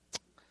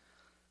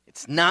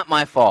It's not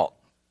my fault.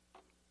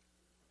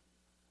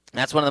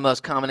 That's one of the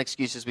most common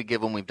excuses we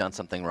give when we've done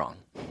something wrong.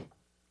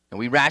 And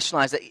we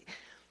rationalize that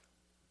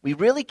we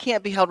really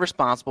can't be held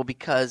responsible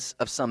because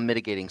of some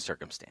mitigating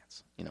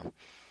circumstance, And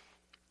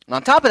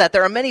on top of that,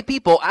 there are many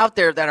people out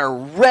there that are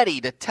ready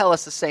to tell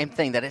us the same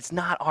thing, that it's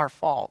not our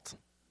fault.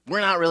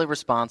 We're not really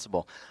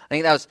responsible. I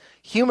think that was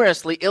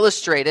humorously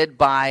illustrated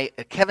by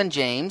Kevin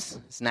James.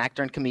 He's an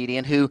actor and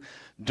comedian who,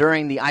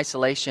 during the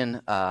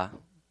isolation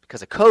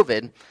because of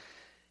COVID,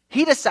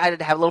 he decided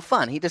to have a little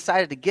fun. He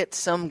decided to get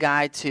some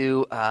guy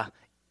to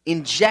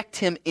inject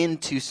him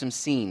into some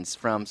scenes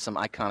from some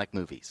iconic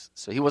movies.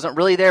 So he wasn't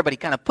really there, but he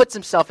kind of puts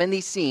himself in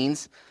these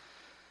scenes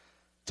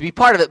to be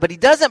part of it. But he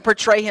doesn't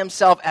portray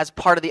himself as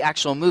part of the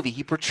actual movie.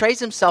 He portrays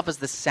himself as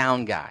the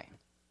sound guy.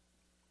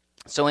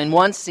 So in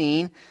one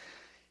scene,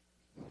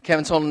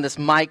 Kevin's holding this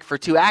mic for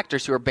two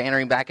actors who are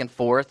bantering back and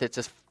forth. It's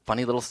a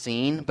funny little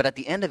scene. But at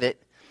the end of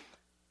it,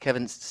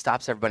 Kevin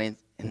stops everybody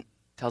and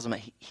tells them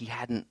that he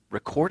hadn't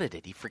recorded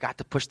it. He forgot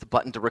to push the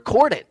button to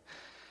record it.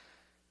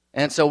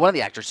 And so one of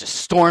the actors just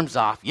storms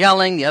off,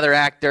 yelling. The other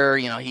actor,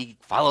 he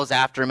follows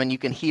after him, and you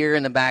can hear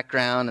in the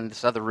background in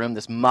this other room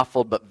this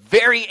muffled but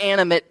very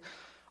animate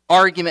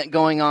argument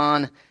going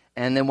on.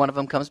 And then one of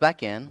them comes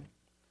back in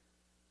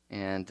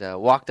and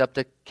walked up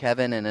to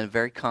Kevin and in a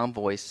very calm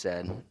voice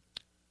said,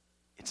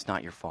 "It's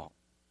not your fault."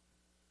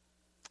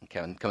 And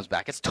Kevin comes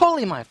back, "It's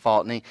totally my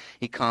fault." And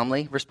he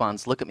calmly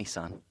responds, "Look at me,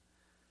 son.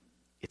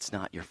 It's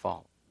not your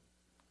fault."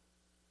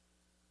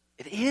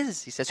 "It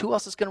is," he says. "Who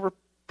else is going to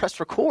press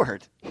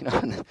record?"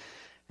 And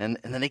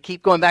then they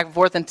keep going back and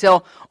forth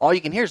until all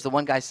you can hear is the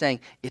one guy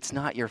saying, "It's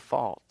not your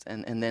fault."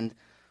 And then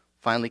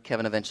finally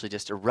Kevin eventually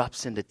just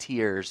erupts into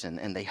tears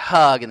and they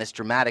hug in this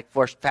dramatic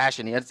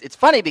fashion. It's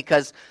funny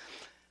because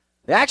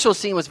the actual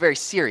scene was very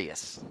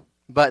serious.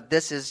 But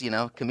this is,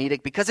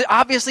 comedic because it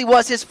obviously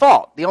was his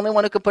fault. The only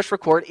one who could push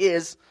record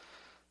is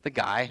the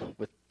guy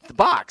with the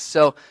box.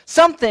 So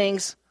some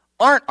things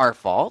aren't our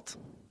fault,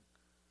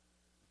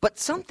 but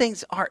some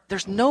things are.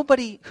 There's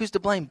nobody who's to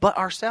blame but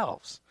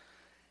ourselves.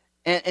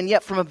 And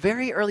yet from a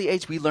very early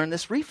age, we learn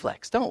this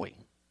reflex, don't we?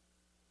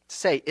 To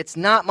say, it's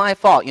not my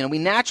fault. We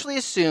naturally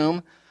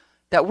assume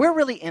that we're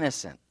really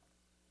innocent.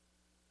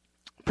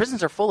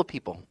 Prisons are full of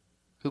people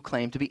who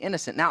claim to be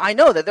innocent. Now, I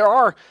know that there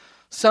are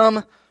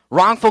some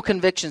wrongful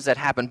convictions that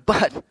happen,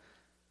 but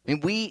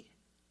we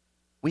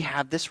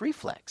have this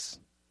reflex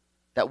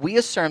that we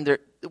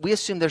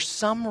assume there's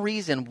some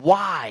reason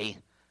why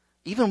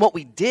even what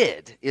we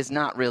did is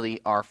not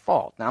really our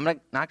fault. Now, I'm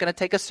not going to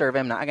take a survey.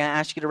 I'm not going to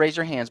ask you to raise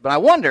your hands, but I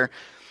wonder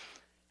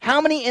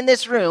how many in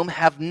this room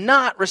have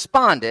not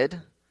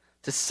responded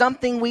to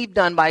something we've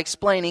done by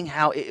explaining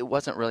how it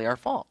wasn't really our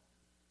fault.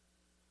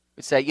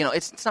 We say,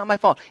 it's not my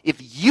fault. If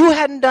you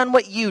hadn't done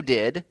what you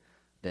did,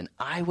 then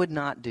I would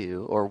not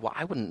do, or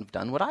I wouldn't have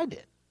done what I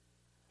did.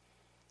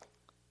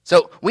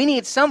 So we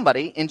need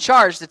somebody in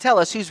charge to tell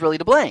us who's really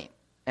to blame.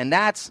 And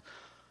that's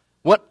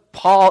what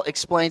Paul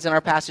explains in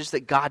our passage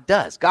that God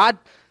does. God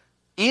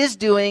is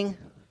doing,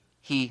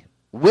 he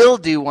will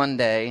do one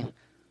day,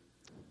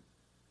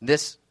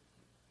 this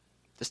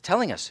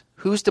telling us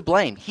who's to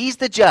blame. He's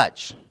the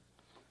judge.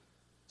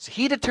 So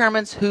he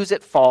determines who's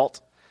at fault.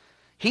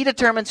 He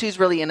determines who's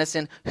really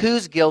innocent,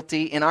 who's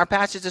guilty. In our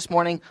passage this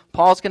morning,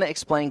 Paul's going to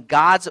explain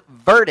God's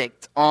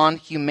verdict on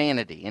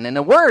humanity. And in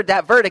a word,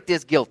 that verdict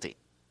is guilty.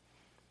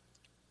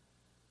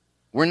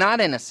 We're not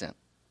innocent.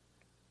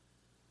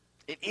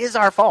 It is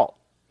our fault.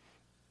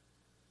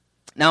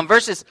 Now in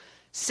verses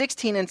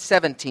 16 and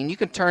 17, you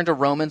can turn to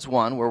Romans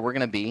 1, where we're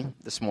going to be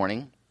this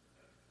morning.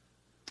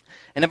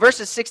 And in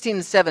verses 16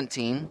 and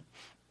 17,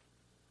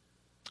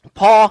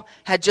 Paul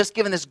had just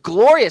given this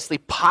gloriously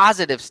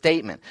positive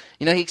statement.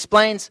 He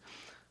explains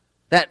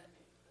that,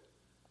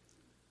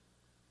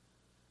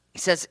 he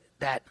says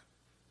that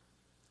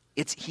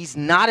he's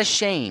not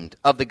ashamed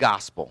of the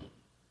gospel,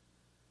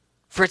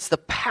 for it's the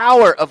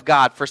power of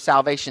God for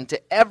salvation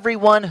to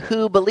everyone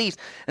who believes.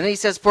 And then he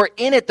says, for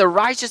in it the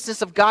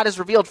righteousness of God is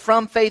revealed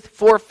from faith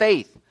for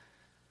faith.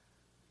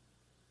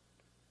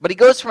 But he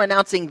goes from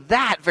announcing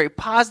that very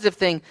positive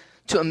thing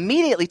to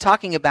immediately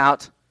talking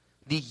about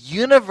the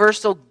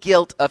universal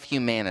guilt of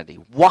humanity.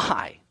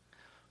 Why?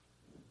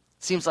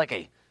 Seems like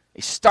a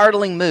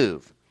startling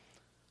move.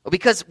 Well,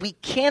 because we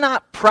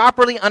cannot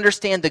properly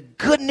understand the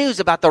good news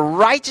about the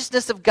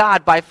righteousness of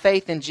God by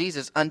faith in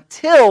Jesus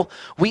until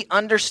we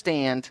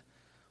understand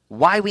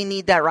why we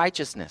need that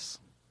righteousness.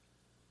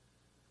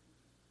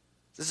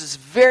 This is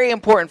very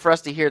important for us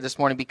to hear this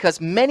morning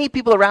because many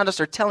people around us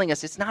are telling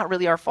us it's not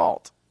really our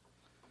fault.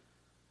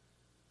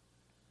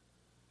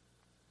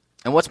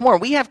 And what's more,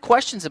 we have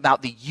questions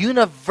about the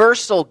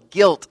universal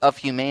guilt of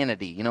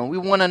humanity. We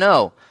want to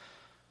know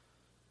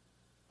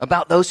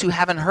about those who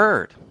haven't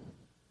heard.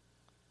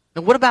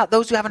 Now, what about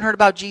those who haven't heard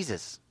about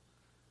Jesus?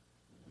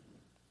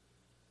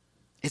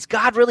 Is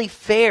God really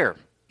fair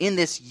in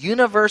this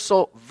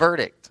universal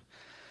verdict?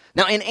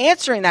 Now, in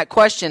answering that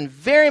question,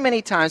 very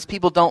many times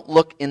people don't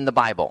look in the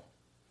Bible.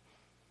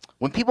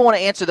 When people want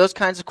to answer those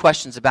kinds of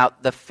questions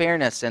about the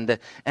fairness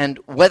and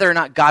whether or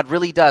not God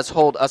really does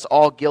hold us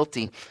all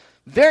guilty,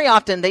 very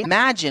often they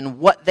imagine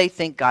what they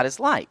think God is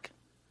like,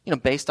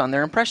 based on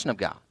their impression of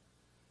God.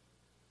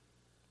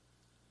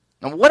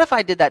 Now, what if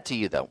I did that to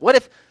you, though?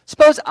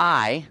 Suppose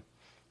I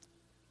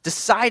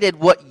decided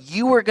what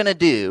you were going to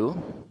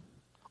do,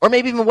 or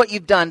maybe even what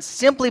you've done,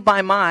 simply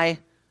by my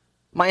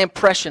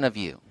impression of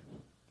you,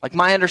 like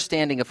my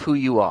understanding of who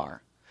you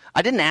are.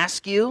 I didn't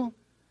ask you.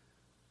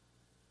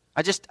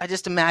 I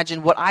just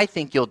imagine what I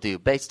think you'll do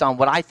based on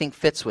what I think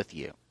fits with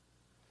you.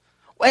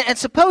 And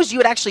suppose you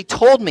had actually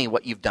told me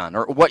what you've done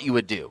or what you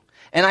would do.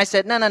 And I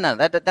said, no,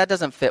 that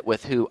doesn't fit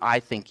with who I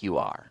think you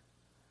are.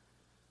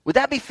 Would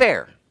that be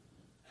fair?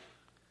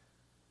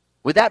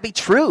 Would that be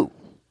true?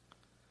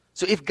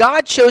 So if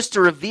God chose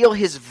to reveal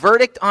his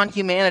verdict on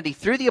humanity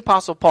through the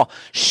Apostle Paul,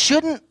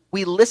 shouldn't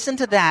we listen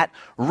to that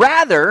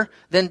rather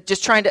than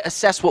just trying to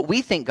assess what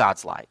we think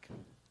God's like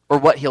or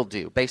what he'll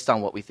do based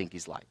on what we think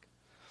he's like?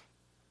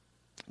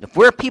 If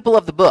we're people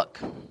of the book,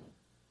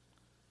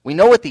 we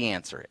know what the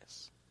answer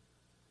is.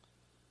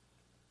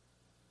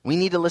 We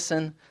need to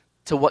listen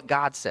to what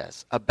God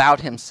says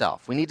about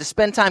himself. We need to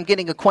spend time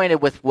getting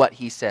acquainted with what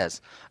he says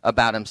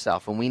about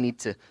himself, and we need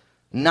to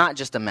not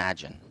just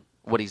imagine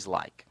what he's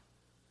like.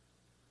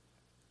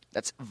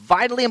 That's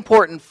vitally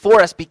important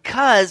for us,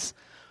 because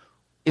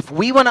if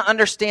we want to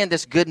understand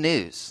this good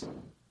news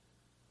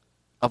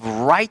of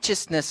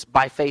righteousness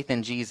by faith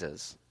in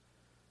Jesus,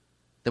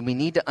 then we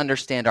need to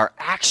understand our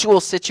actual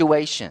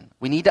situation.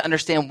 We need to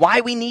understand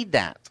why we need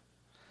that.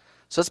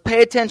 So let's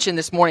pay attention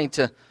this morning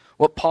to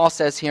what Paul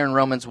says here in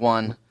Romans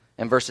 1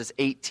 and verses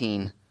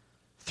 18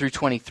 through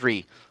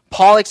 23.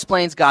 Paul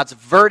explains God's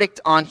verdict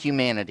on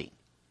humanity.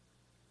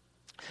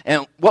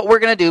 And what we're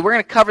going to do, we're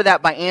going to cover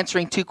that by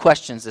answering two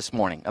questions this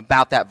morning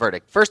about that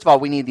verdict. First of all,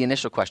 we need the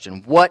initial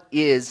question. What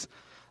is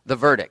the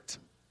verdict?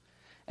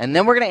 And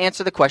then we're going to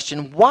answer the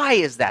question, why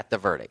is that the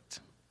verdict?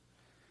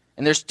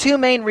 And there's two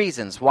main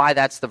reasons why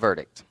that's the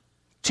verdict.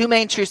 Two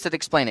main truths that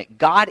explain it.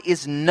 God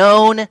is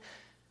known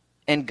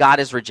and God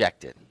is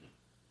rejected.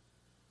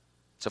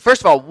 So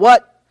first of all,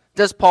 what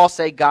does Paul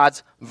say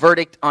God's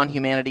verdict on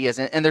humanity is?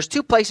 And there's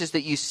two places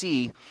that you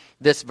see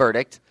this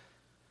verdict.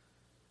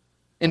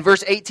 In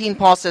verse 18,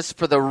 Paul says,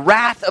 "For the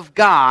wrath of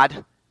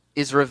God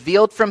is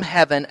revealed from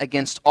heaven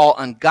against all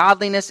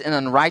ungodliness and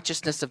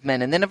unrighteousness of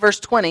men." And then in verse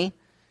 20,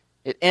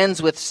 it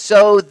ends with,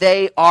 "So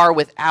they are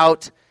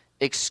without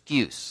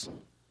excuse."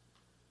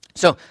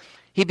 So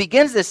he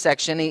begins this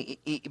section,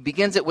 he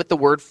begins it with the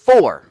word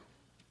 "for."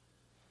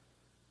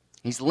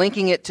 He's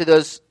linking it to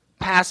those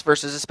past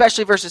verses,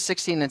 especially verses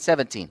 16 and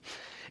 17.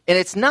 And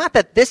it's not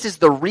that this is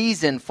the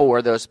reason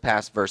for those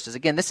past verses.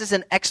 Again, this is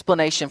an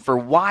explanation for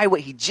why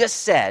what he just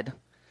said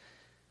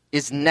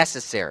is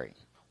necessary.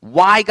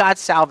 Why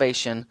God's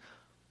salvation,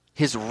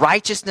 his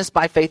righteousness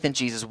by faith in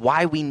Jesus,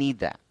 why we need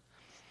that.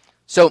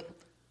 So,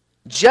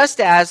 just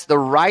as the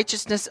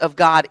righteousness of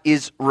God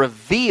is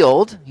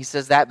revealed, he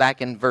says that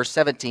back in verse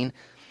 17,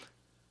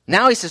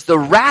 now he says the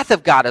wrath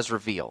of God is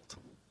revealed.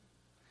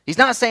 He's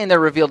not saying they're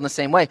revealed in the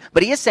same way,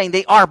 but he is saying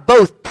they are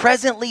both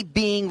presently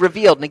being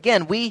revealed. And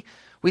again, we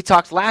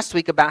talked last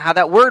week about how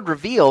that word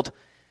revealed,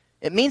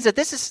 it means that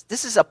this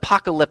is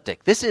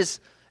apocalyptic. This is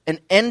an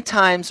end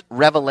times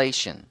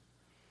revelation.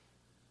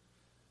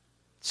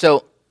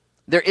 So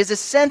there is a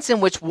sense in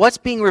which what's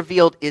being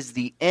revealed is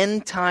the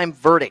end time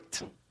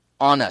verdict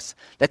on us.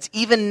 That's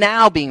even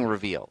now being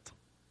revealed.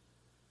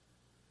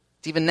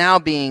 It's even now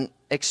being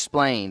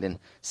explained and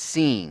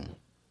seen.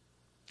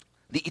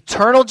 The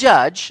eternal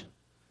judge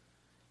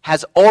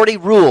has already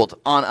ruled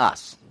on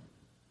us.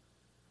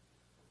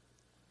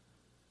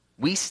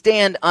 We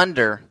stand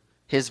under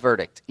his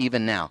verdict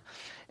even now.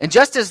 And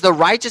just as the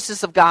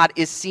righteousness of God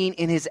is seen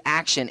in his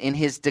action, in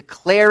his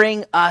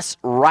declaring us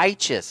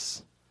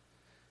righteous,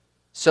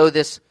 so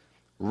this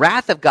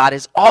wrath of God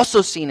is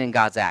also seen in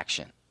God's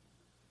action.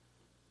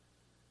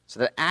 So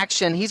the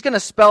action, he's going to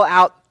spell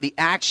out the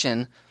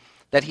action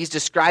that he's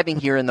describing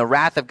here in the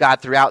wrath of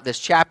God throughout this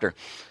chapter.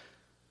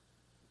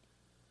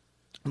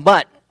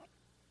 But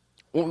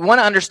what we want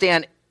to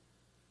understand,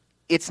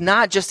 it's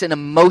not just an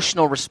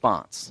emotional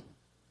response.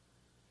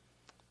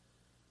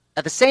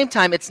 At the same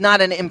time, it's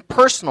not an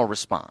impersonal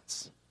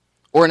response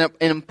or an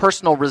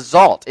impersonal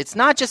result. It's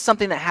not just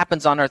something that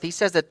happens on earth. He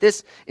says that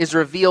this is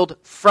revealed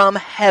from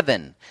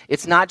heaven.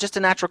 It's not just a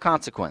natural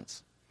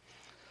consequence.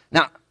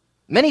 Now,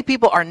 many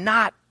people are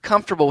not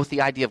comfortable with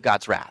the idea of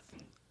God's wrath.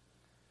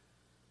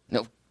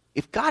 Now,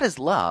 if God is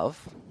love,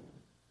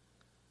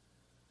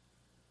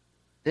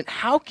 then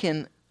how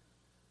can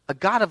a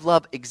God of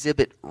love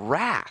exhibit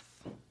wrath?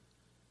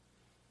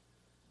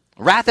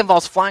 Wrath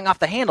involves flying off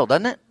the handle,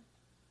 doesn't it?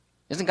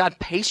 Isn't God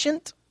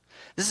patient?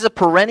 This is a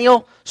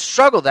perennial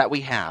struggle that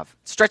we have.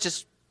 It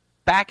stretches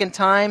back in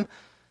time,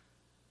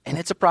 and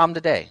it's a problem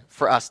today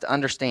for us to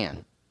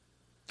understand.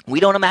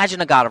 We don't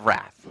imagine a God of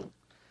wrath.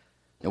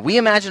 We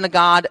imagine a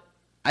God,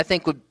 I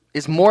think,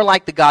 is more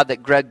like the God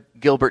that Greg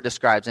Gilbert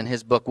describes in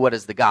his book, What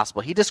is the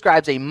Gospel? He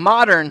describes a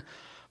modern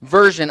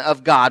version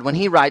of God when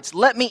he writes,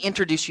 "Let me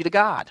introduce you to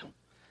God."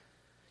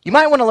 You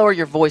might want to lower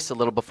your voice a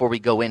little before we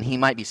go in. He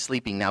might be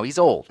sleeping now. He's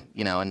old,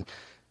 and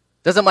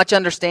doesn't much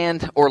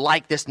understand or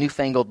like this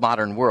newfangled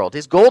modern world.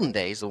 His golden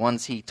days, the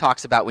ones he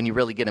talks about when you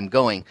really get him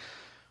going,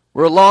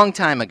 were a long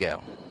time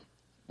ago,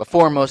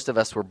 before most of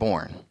us were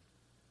born.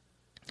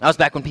 That was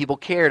back when people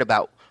cared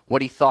about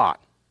what he thought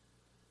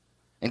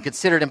and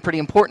considered him pretty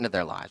important to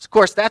their lives. Of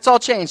course, that's all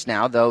changed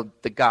now, though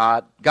the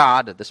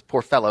God of this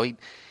poor fellow,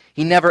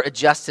 he never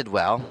adjusted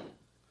well.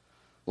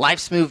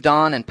 Life's moved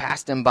on and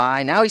passed him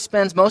by. Now he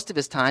spends most of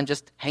his time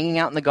just hanging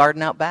out in the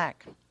garden out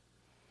back.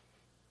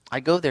 I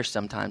go there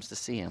sometimes to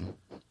see him.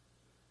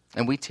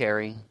 And we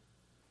tarry,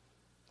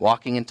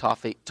 walking and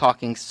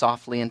talking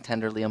softly and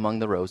tenderly among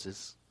the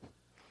roses.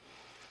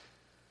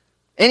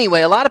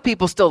 Anyway, a lot of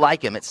people still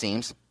like him, it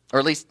seems. Or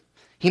at least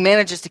he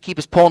manages to keep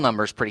his poll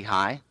numbers pretty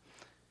high.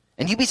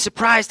 And you'd be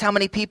surprised how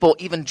many people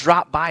even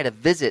drop by to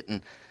visit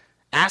and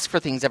ask for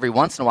things every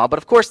once in a while. But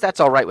of course,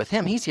 that's all right with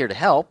him. He's here to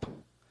help.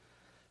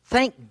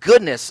 Thank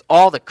goodness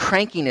all the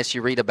crankiness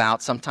you read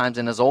about sometimes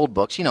in his old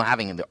books,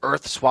 having the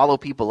earth swallow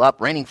people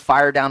up, raining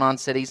fire down on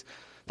cities,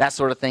 that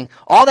sort of thing.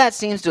 All that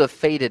seems to have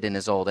faded in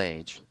his old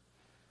age.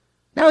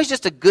 Now he's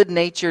just a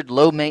good-natured,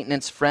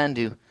 low-maintenance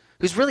friend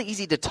who's really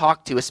easy to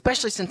talk to,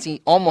 especially since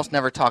he almost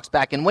never talks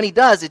back. And when he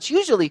does, it's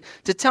usually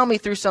to tell me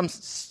through some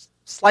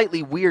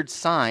slightly weird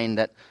sign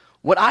that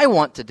what I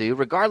want to do,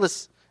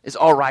 regardless, is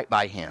all right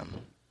by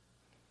him.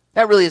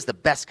 That really is the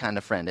best kind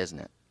of friend, isn't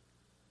it?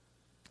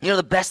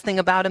 The best thing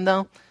about him,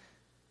 though?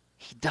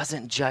 He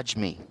doesn't judge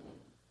me.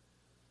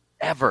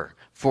 Ever.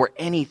 For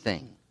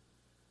anything.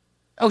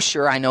 Oh,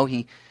 sure, I know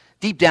he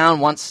deep down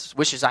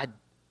wishes I'd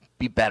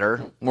be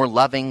better, more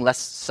loving, less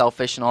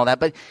selfish and all that,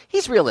 but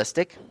he's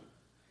realistic.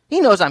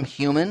 He knows I'm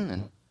human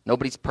and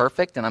nobody's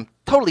perfect, and I'm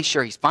totally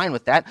sure he's fine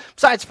with that.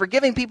 Besides,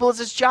 forgiving people is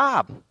his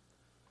job.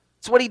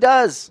 It's what he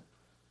does.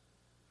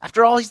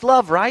 After all, he's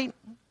love, right?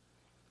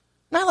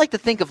 And I like to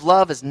think of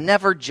love as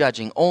never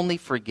judging, only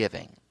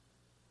forgiving.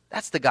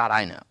 That's the God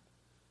I know.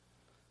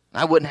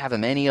 I wouldn't have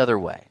him any other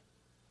way.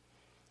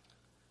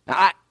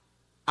 Now,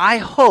 I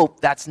hope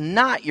that's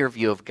not your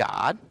view of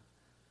God,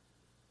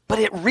 but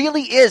it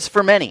really is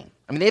for many.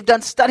 They've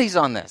done studies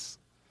on this.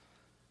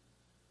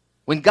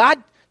 When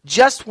God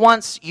just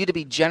wants you to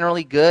be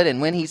generally good,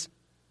 and when he's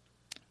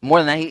more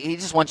than that, he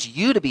just wants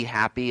you to be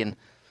happy and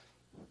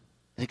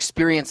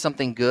experience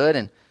something good,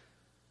 and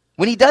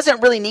when he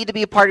doesn't really need to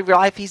be a part of your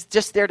life, he's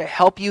just there to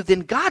help you,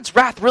 then God's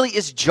wrath really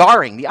is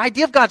jarring. The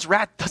idea of God's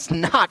wrath does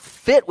not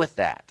fit with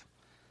that.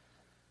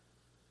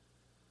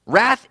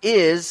 Wrath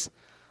is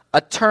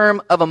a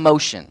term of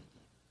emotion.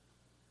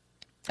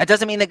 That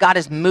doesn't mean that God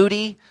is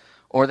moody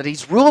or that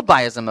he's ruled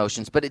by his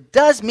emotions, but it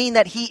does mean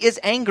that he is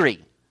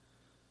angry.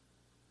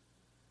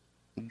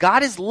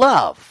 God is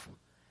love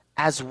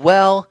as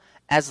well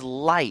as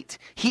light.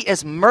 He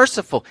is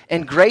merciful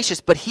and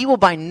gracious, but he will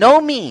by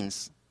no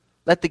means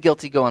let the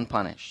guilty go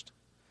unpunished.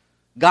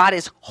 God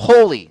is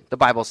holy, the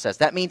Bible says.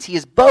 That means he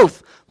is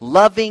both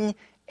loving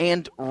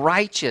and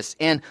righteous.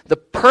 And the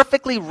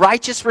perfectly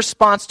righteous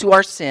response to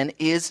our sin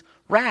is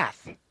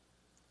wrath.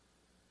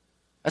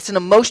 That's an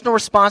emotional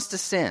response to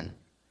sin.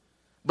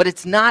 But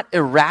it's not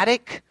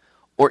erratic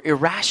or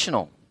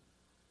irrational.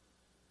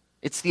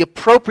 It's the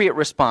appropriate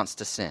response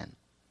to sin.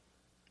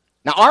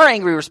 Now, our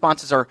angry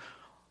responses are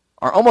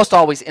almost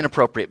always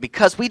inappropriate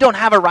because we don't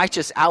have a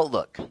righteous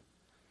outlook.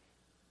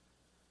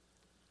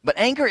 But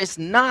anger is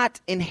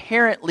not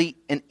inherently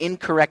an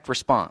incorrect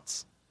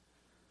response.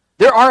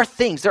 There are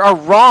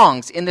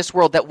wrongs in this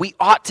world that we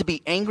ought to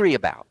be angry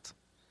about.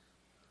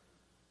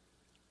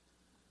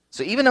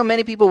 So even though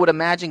many people would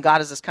imagine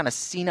God as this kind of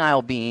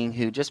senile being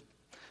who just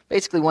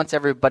basically wants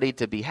everybody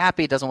to be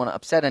happy, doesn't want to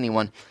upset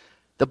anyone,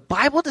 the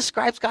Bible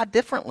describes God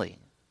differently.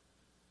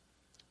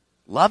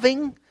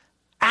 Loving?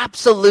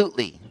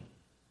 Absolutely.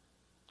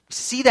 We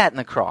see that in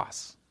the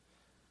cross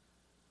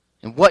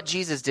and what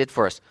Jesus did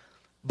for us.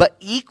 But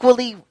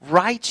equally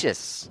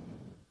righteous.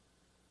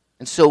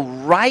 And so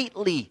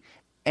rightly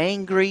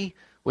angry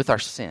with our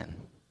sin.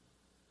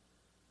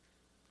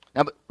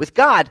 Now, with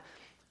God,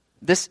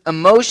 this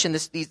emotion,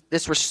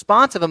 this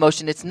response of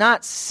emotion, it's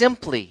not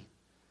simply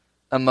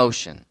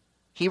emotion.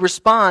 He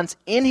responds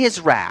in his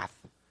wrath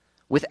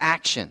with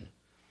action.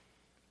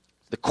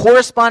 The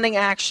corresponding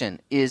action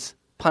is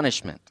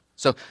punishment.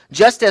 So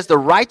just as the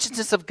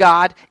righteousness of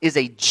God is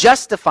a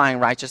justifying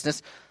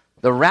righteousness,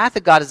 the wrath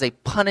of God is a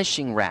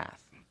punishing wrath.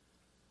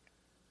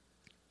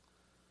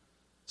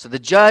 So the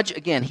judge,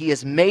 again, he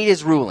has made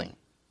his ruling.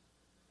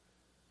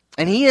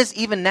 And he is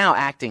even now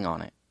acting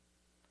on it.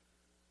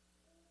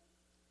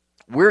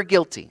 We're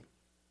guilty,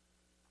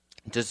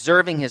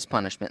 deserving his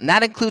punishment. And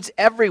that includes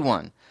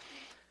everyone.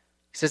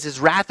 He says his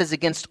wrath is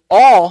against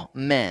all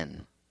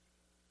men.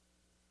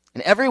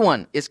 And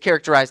everyone is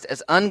characterized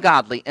as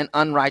ungodly and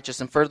unrighteous.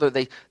 And further,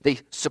 they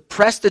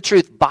suppress the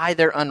truth by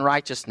their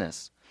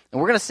unrighteousness. And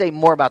we're going to say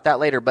more about that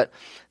later. But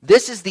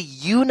this is the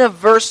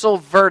universal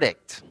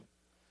verdict.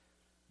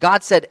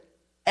 God said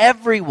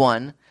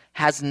everyone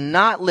has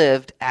not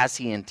lived as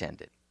he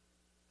intended.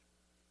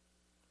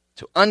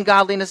 So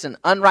ungodliness and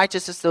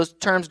unrighteousness, those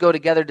terms go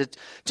together to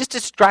just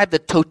describe the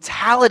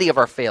totality of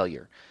our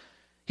failure.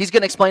 He's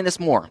going to explain this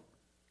more.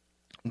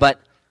 But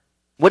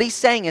what he's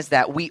saying is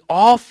that we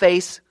all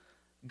face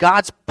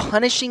God's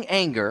punishing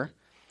anger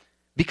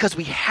because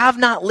we have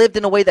not lived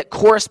in a way that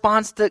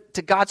corresponds to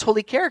God's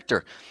holy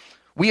character.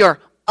 We are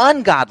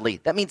ungodly.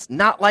 That means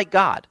not like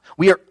God.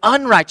 We are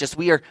unrighteous.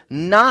 We are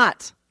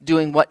not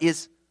doing what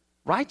is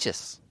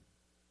righteous.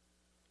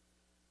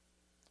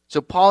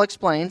 So Paul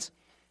explains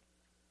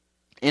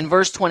in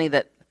verse 20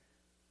 that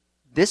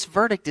this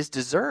verdict is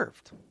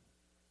deserved.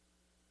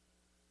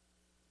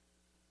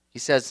 He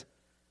says,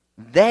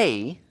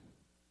 they,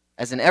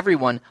 as in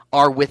everyone,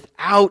 are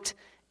without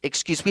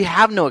excuse. We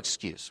have no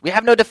excuse. We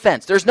have no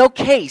defense. There's no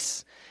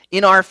case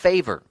in our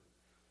favor.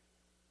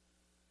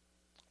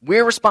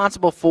 We're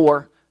responsible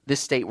for this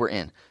state we're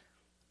in.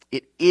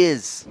 It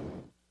is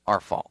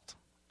our fault.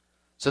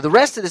 So the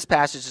rest of this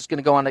passage is going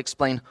to go on to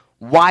explain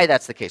why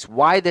that's the case,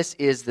 why this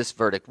is this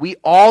verdict. We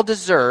all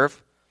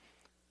deserve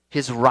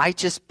his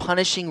righteous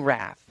punishing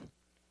wrath.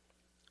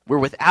 We're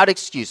without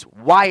excuse.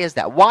 Why is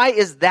that? Why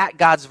is that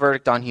God's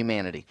verdict on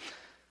humanity?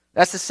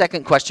 That's the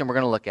second question we're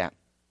going to look at.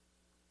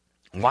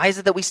 Why is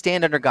it that we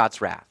stand under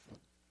God's wrath?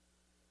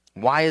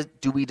 Why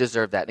do we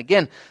deserve that?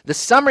 Again, the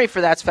summary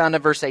for that's found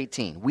in verse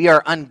 18. We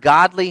are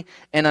ungodly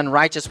and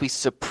unrighteous. We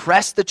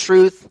suppress the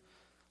truth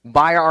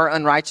by our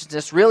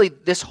unrighteousness. Really,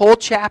 this whole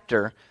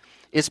chapter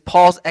is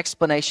Paul's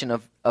explanation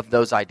of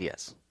those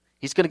ideas.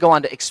 He's going to go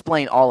on to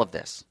explain all of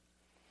this.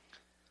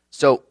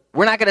 So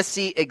we're not going to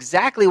see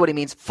exactly what he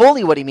means,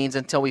 fully what he means,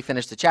 until we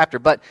finish the chapter.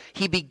 But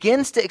he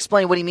begins to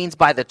explain what he means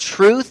by the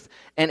truth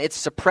and its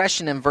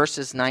suppression in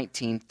verses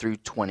 19 through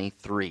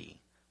 23,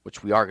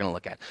 which we are going to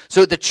look at.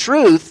 So the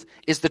truth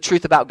is the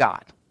truth about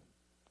God.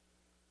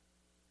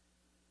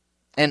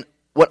 And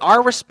what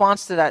our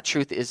response to that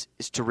truth is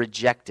to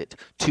reject it,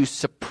 to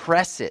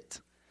suppress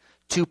it,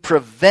 to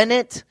prevent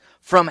it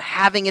from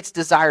having its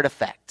desired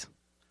effect.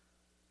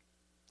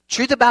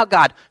 Truth about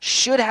God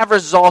should have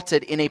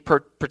resulted in a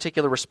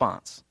particular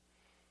response.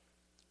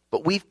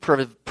 But we've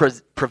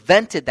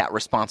prevented that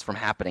response from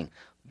happening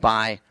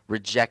by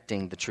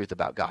rejecting the truth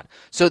about God.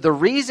 So the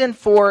reason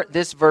for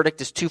this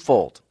verdict is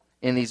twofold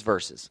in these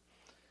verses.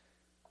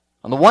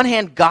 On the one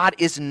hand, God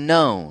is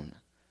known,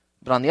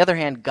 but on the other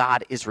hand,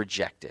 God is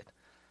rejected.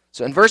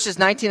 So in verses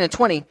 19 and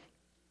 20,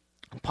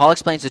 Paul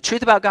explains the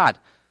truth about God.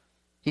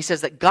 He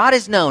says that God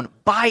is known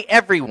by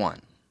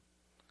everyone.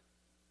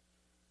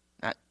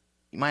 Now,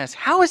 you might ask,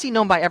 how is he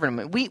known by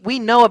everyone? We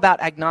know about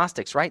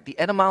agnostics, right? The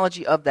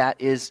etymology of that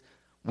is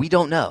we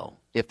don't know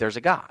if there's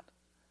a God.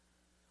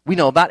 We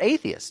know about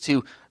atheists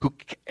who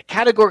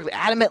categorically,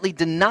 adamantly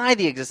deny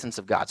the existence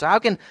of God. So how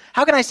can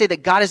I say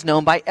that God is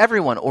known by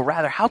everyone? Or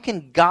rather, how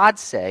can God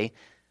say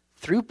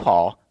through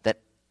Paul that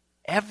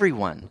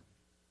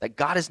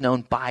God is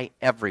known by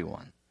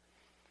everyone?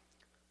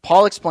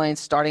 Paul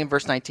explains, starting in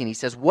verse 19, he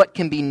says, what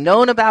can be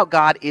known about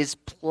God is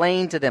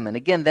plain to them. And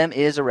again, them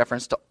is a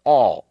reference to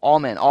all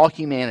men, all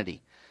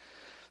humanity.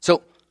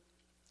 So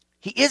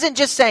he isn't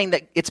just saying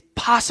that it's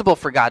possible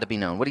for God to be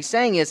known. What he's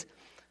saying is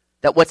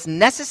that what's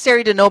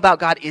necessary to know about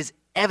God is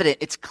evident,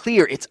 it's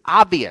clear, it's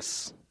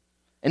obvious.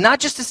 And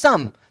not just to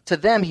some, to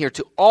them here,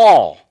 to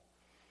all.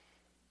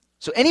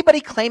 So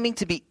anybody claiming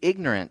to be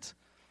ignorant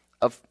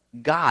of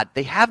God,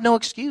 they have no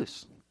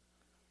excuse.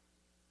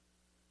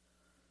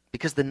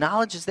 Because the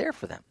knowledge is there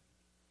for them.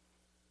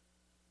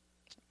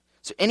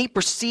 So any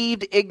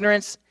perceived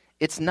ignorance,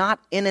 it's not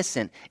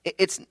innocent.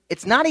 It's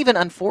not even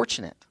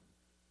unfortunate.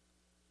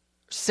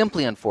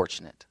 Simply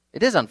unfortunate.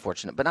 It is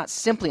unfortunate, but not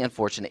simply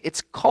unfortunate.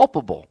 It's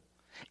culpable.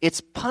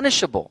 It's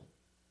punishable.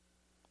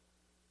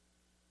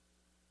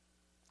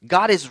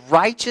 God is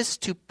righteous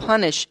to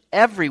punish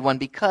everyone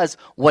because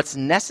what's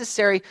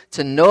necessary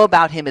to know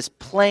about him is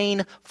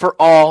plain for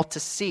all to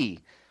see.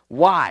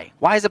 Why?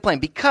 Why is it plain?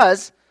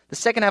 Because the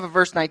second half of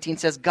verse 19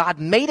 says God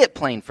made it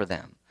plain for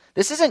them.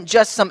 This isn't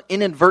just some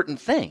inadvertent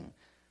thing.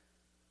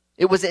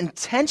 It was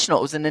intentional.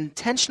 It was an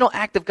intentional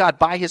act of God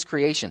by his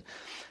creation.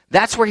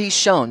 That's where he's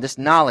shown this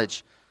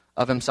knowledge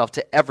of himself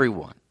to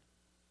everyone.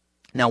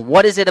 Now,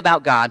 what is it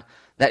about God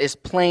that is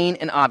plain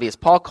and obvious?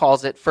 Paul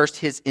calls it first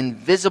his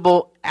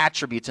invisible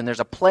attributes, and there's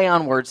a play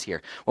on words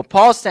here. What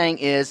Paul's saying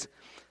is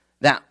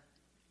that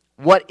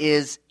what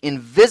is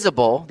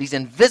invisible, these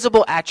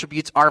invisible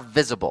attributes are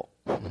visible.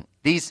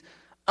 These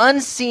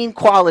unseen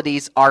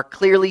qualities are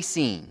clearly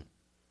seen.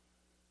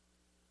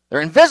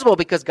 They're invisible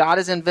because God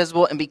is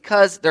invisible and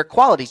because they're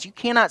qualities. You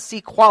cannot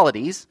see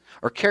qualities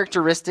or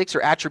characteristics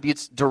or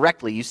attributes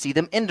directly. You see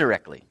them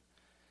indirectly.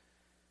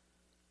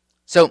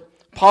 So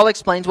Paul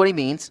explains what he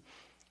means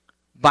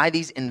by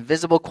these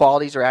invisible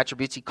qualities or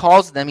attributes. He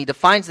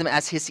defines them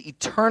as his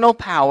eternal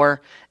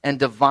power and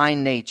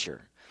divine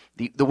nature.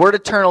 The word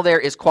eternal there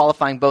is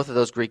qualifying both of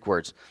those Greek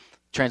words,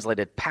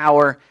 translated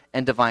power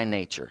and divine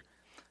nature,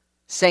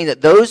 saying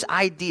that those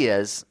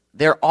ideas,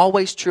 they're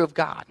always true of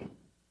God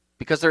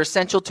because they're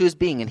essential to his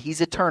being and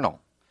he's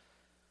eternal.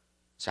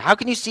 So how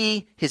can you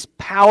see his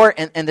power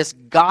and this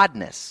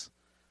godness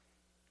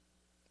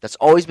that's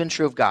always been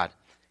true of God?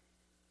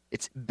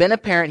 It's been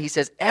apparent, he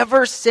says,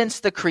 ever since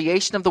the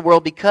creation of the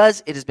world,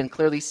 because it has been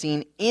clearly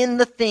seen in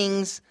the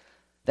things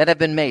that have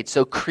been made.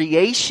 So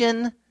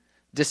creation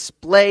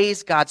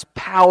displays God's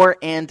power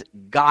and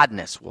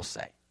godness, we'll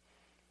say.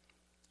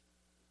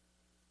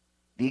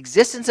 The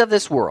existence of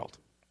this world,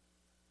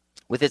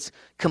 with its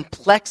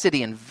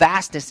complexity and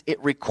vastness,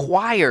 it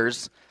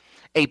requires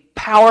a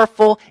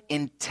powerful,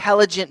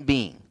 intelligent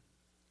being.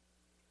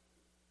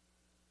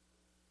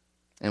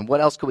 And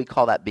what else could we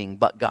call that being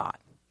but God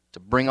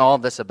to bring all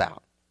of this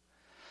about?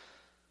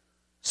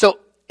 So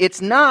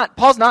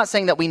Paul's not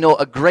saying that we know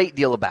a great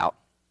deal about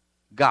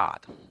God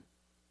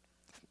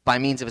by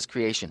means of his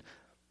creation.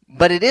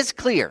 But it is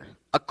clear,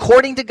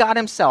 according to God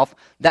himself,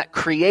 that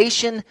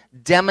creation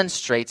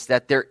demonstrates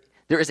that there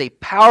is a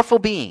powerful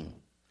being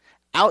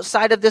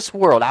outside of this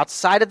world,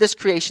 outside of this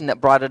creation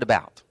that brought it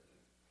about.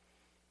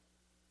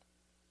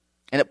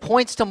 And it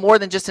points to more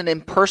than just an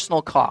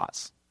impersonal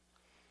cause.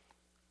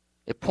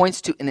 It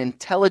points to an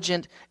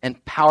intelligent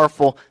and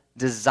powerful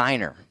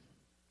designer.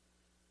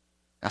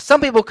 Now,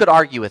 some people could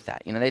argue with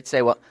that. They'd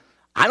say, well,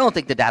 I don't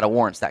think the data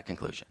warrants that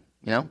conclusion.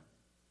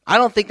 I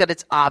don't think that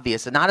it's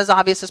obvious, and not as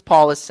obvious as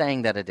Paul is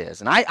saying that it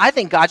is. And I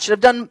think God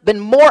should have been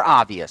more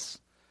obvious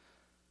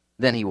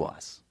than he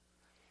was.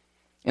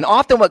 And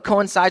often what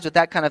coincides with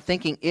that kind of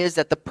thinking is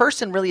that the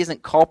person really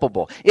isn't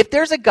culpable. If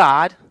there's a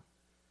God,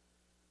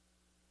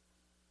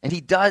 and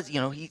he does,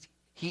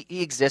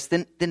 he exists,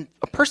 then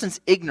a person's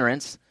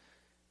ignorance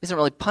isn't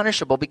really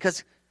punishable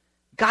because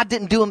God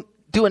didn't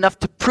do enough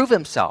to prove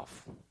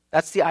himself.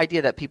 That's the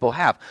idea that people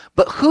have.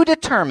 But who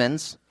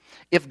determines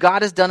if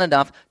God has done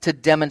enough to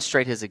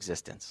demonstrate his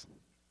existence?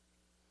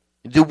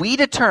 Do we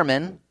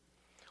determine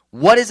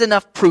what is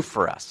enough proof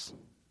for us?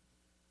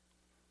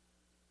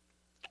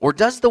 Or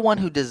does the one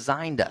who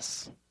designed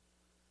us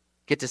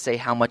get to say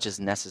how much is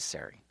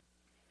necessary?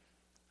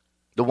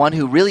 The one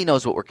who really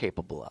knows what we're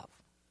capable of.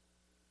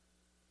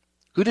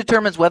 Who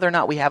determines whether or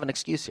not we have an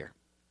excuse here?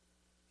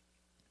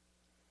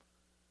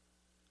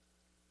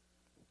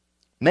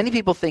 Many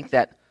people think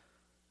that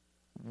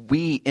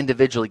we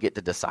individually get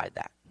to decide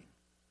that.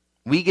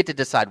 We get to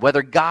decide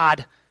whether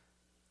God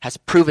has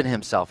proven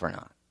himself or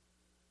not.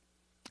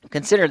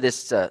 Consider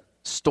this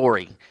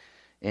story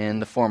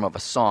in the form of a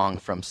song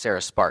from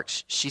Sarah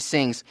Sparks. She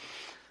sings,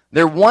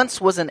 "There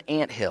once was an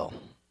anthill,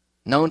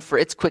 known for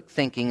its quick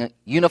thinking,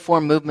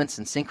 uniform movements,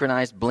 and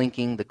synchronized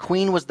blinking. The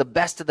queen was the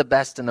best of the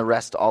best, and the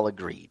rest all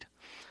agreed.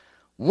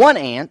 One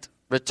ant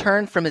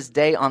returned from his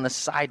day on the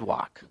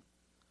sidewalk.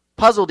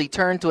 Puzzled, he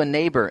turned to a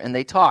neighbor, and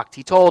they talked.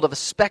 He told of a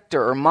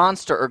specter or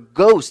monster or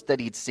ghost that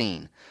he'd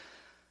seen.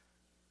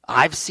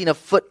 I've seen a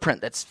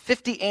footprint that's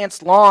 50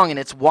 ants long and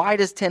it's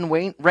wide as 10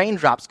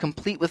 raindrops,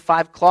 complete with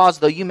 5 claws.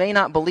 Though you may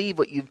not believe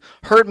what you've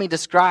heard me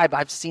describe,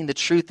 I've seen the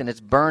truth and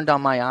it's burned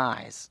on my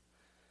eyes."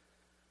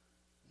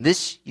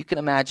 This, you can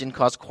imagine,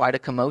 caused quite a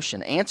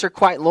commotion. Ants are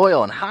quite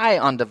loyal and high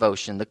on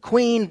devotion. The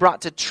queen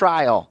brought to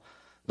trial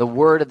the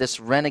word of this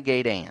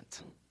renegade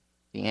ant.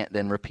 The ant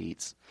then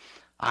repeats,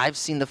 "I've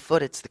seen the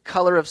foot, it's the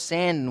color of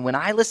sand, and when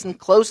I listened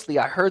closely,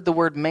 I heard the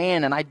word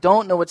man, and I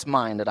don't know its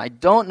mind, and I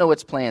don't know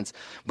its plans,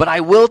 but I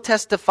will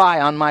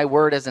testify on my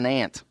word as an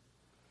ant."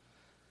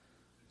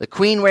 The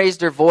queen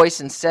raised her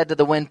voice and said to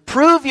the wind,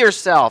 "Prove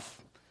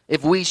yourself,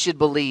 if we should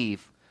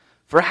believe.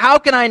 For how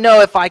can I know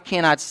if I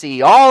cannot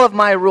see? All of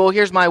my rule,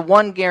 here's my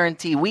one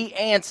guarantee. We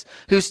ants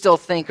who still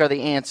think are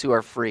the ants who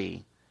are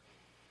free."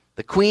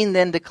 The queen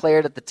then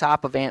declared at the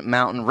top of Ant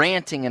Mountain,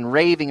 ranting and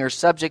raving, her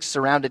subjects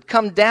surrounded,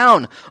 "Come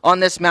down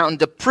on this mountain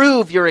to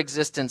prove your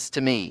existence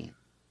to me."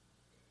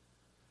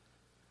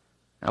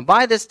 Now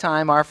by this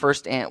time, our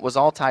first ant was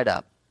all tied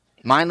up,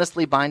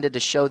 mindlessly binded to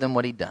show them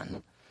what he'd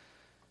done.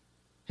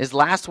 His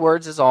last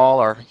words is all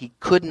are, "He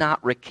could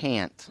not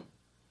recant."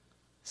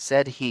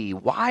 Said he,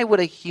 "Why would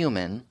a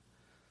human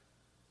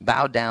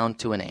bow down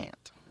to an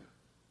ant?"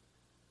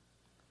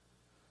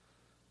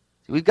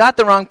 We've got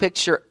the wrong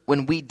picture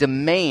when we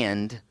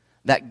demand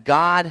that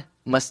God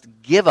must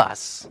give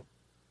us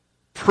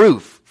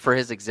proof for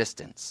his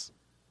existence.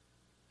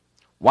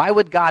 Why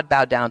would God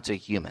bow down to a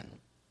human?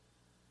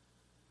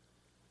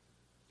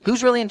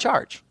 Who's really in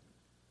charge?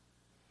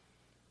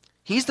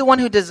 He's the one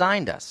who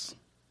designed us.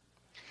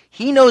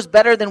 He knows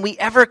better than we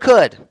ever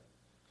could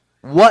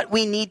what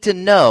we need to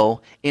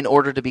know in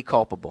order to be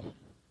culpable.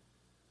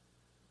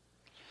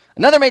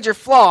 Another major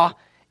flaw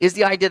is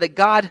the idea that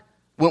God,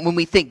 when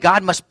we think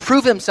God must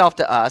prove himself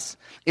to us,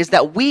 is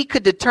that we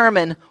could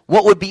determine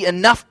what would be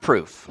enough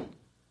proof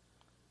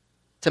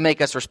to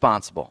make us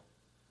responsible.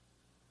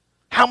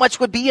 How much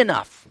would be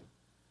enough?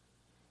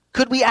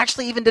 Could we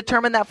actually even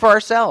determine that for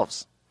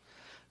ourselves?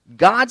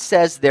 God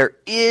says there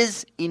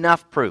is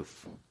enough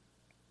proof.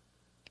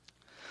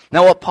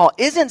 Now, what Paul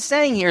isn't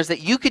saying here is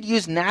that you could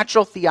use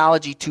natural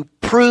theology to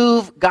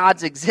prove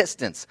God's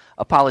existence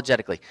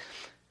apologetically.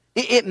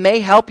 It may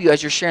help you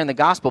as you're sharing the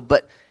gospel,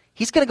 but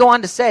he's going to go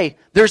on to say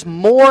there's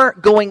more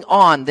going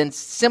on than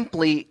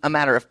simply a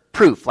matter of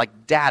proof,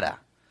 like data.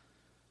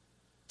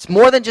 It's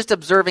more than just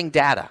observing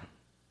data.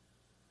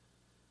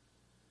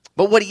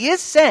 But what he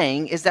is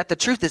saying is that the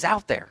truth is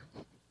out there.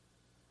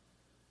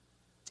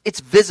 It's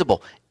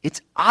visible.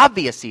 It's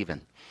obvious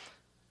even.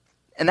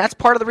 And that's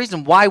part of the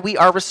reason why we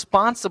are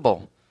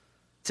responsible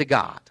to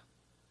God.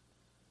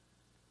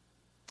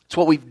 It's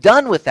what we've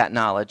done with that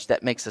knowledge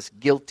that makes us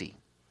guilty.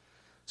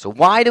 So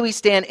why do we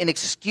stand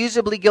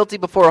inexcusably guilty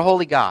before a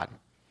holy God,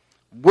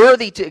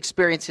 worthy to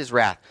experience his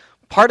wrath?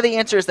 Part of the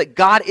answer is that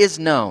God is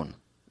known.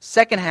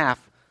 Second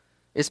half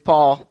is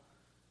Paul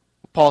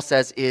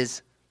says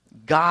is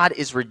God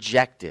is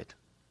rejected.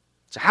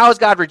 So how is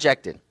God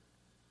rejected?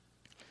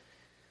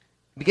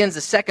 He begins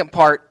the second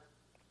part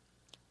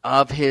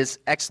of his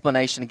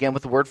explanation again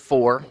with the word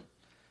for.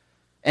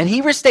 And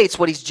he restates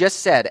what he's just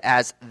said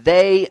as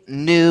they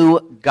knew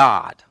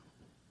God.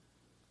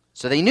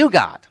 So they knew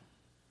God.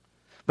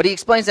 But he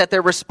explains that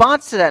their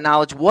response to that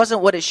knowledge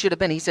wasn't what it should have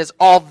been. He says,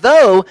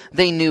 although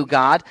they knew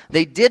God,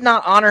 they did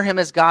not honor him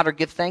as God or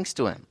give thanks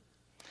to him.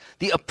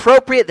 The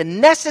appropriate, the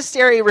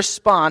necessary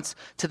response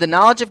to the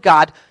knowledge of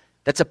God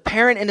that's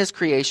apparent in his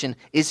creation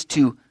is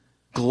to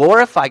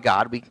glorify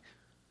God. We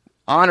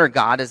honor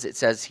God, as it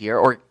says here,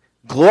 or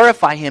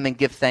glorify him and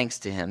give thanks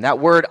to him. That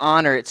word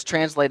honor, it's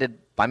translated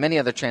by many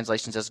other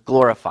translations as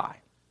glorify.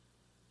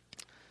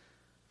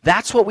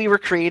 That's what we were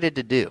created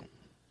to do.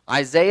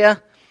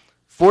 Isaiah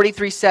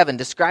 43:7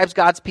 describes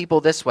God's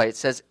people this way. It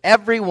says,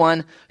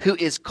 everyone who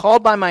is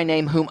called by my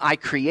name, whom I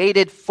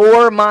created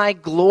for my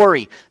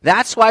glory.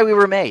 That's why we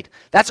were made.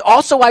 That's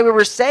also why we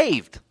were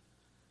saved.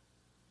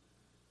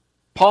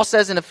 Paul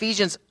says in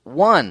Ephesians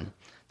 1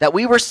 that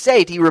we were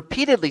saved, he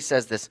repeatedly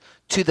says this,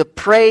 to the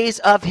praise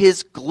of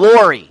his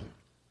glory.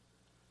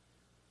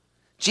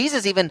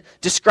 Jesus even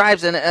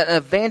describes an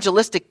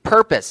evangelistic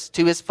purpose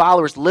to his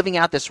followers living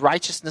out this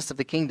righteousness of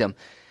the kingdom.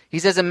 He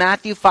says in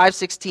Matthew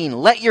 5:16,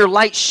 let your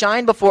light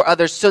shine before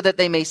others so that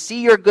they may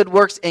see your good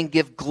works and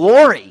give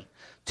glory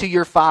to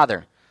your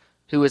Father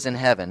who is in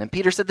heaven. And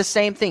Peter said the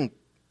same thing,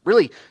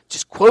 really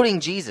just quoting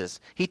Jesus.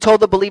 He told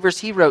the believers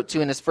he wrote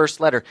to in his first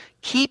letter,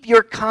 keep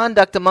your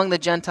conduct among the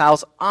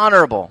Gentiles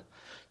honorable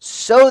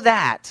so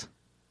that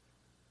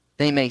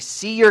they may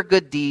see your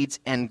good deeds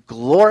and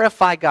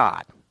glorify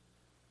God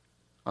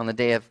on the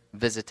day of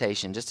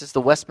visitation. Just as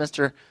the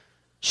Westminster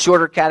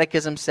Shorter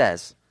Catechism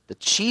says, the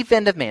chief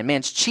end of man,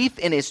 man's chief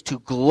end is to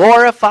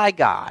glorify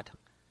God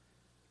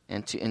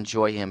and to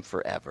enjoy him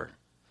forever.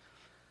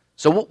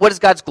 So what is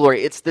God's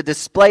glory? It's the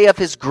display of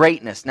his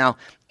greatness. Now,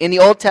 in the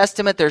Old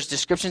Testament, there's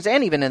descriptions,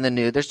 and even in the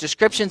New, there's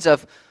descriptions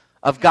of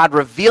God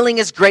revealing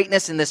his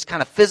greatness in this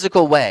kind of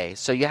physical way.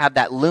 So you have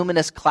that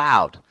luminous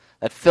cloud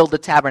that filled the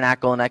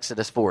tabernacle in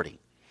Exodus 40.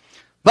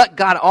 But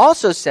God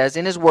also says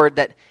in his word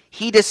that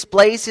he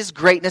displays his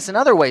greatness in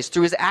other ways,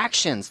 through his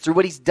actions, through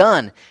what he's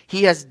done.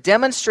 He has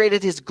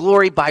demonstrated his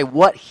glory by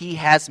what he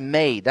has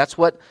made. That's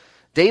what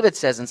David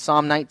says in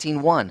Psalm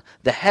 19:1.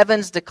 The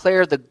heavens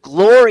declare the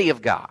glory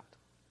of God.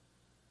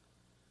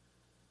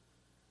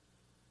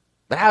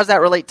 But how does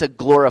that relate to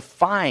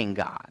glorifying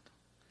God?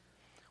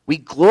 We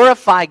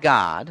glorify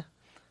God.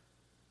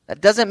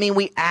 That doesn't mean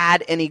we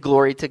add any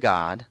glory to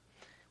God.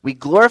 We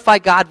glorify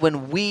God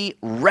when we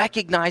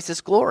recognize his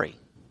glory.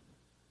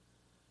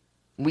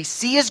 We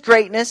see his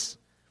greatness,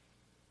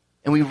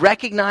 and we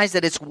recognize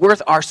that it's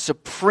worthy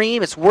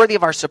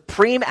of our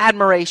supreme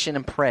admiration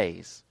and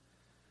praise.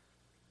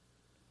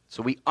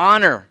 So we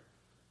honor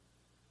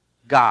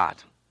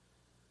God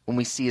when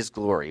we see his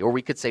glory, or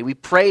we could say we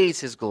praise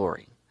his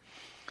glory.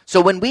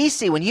 So when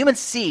humans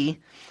see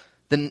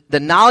the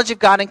knowledge of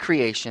God in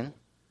creation,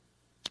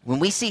 when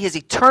we see his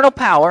eternal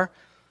power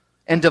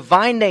and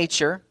divine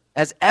nature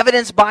as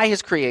evidenced by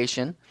his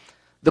creation,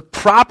 the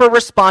proper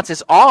response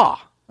is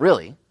awe,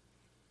 really.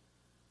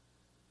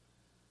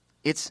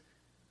 It's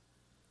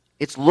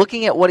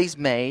looking at what he's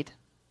made,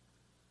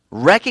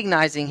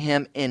 recognizing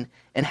him and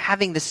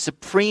having this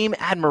supreme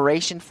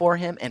admiration for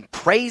him and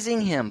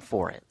praising him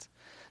for it.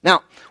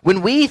 Now,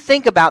 when we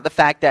think about the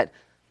fact that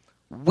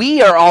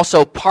we are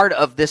also part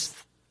of this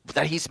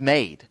that he's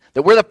made,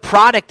 that we're the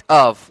product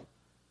of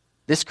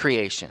this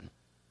creation,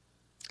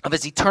 of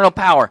his eternal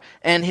power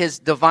and his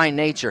divine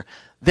nature,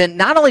 then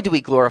not only do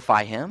we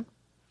glorify him,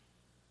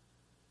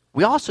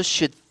 we also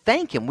should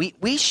thank him.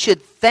 We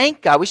should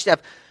thank God. We should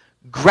have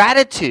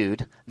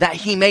gratitude that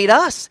he made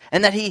us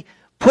and that he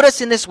put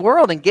us in this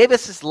world and gave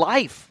us his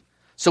life.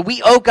 So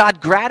we owe God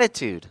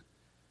gratitude.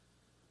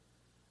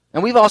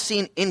 And we've all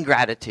seen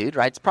ingratitude,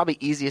 right? It's probably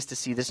easiest to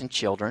see this in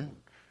children.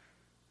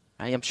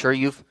 I am sure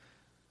you've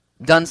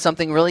done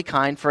something really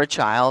kind for a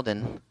child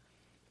and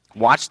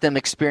watched them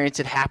experience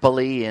it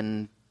happily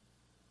and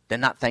then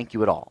not thank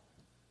you at all.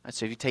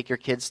 So if you take your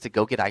kids to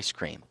go get ice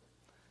cream,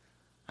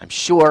 I'm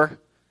sure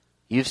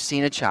you've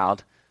seen a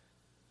child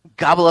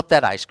gobble up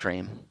that ice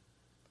cream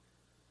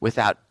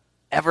without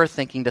ever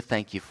thinking to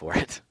thank you for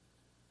it.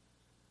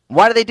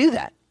 Why do they do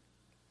that?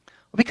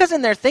 Well, because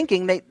in their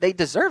thinking, they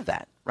deserve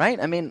that, right?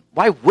 I mean,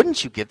 why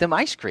wouldn't you give them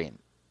ice cream?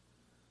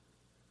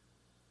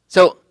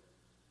 So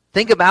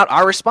think about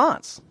our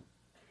response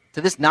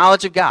to this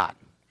knowledge of God.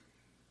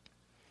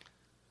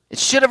 It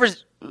should have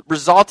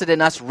resulted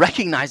in us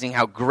recognizing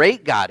how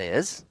great God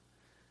is,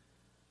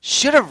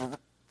 should have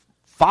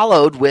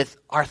followed with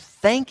our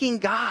thanking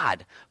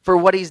God for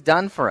what he's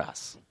done for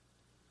us.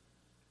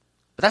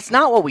 But that's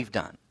not what we've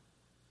done.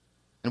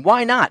 And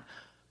why not?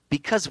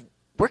 Because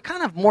we're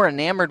kind of more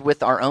enamored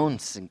with our own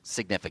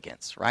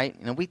significance, right?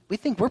 We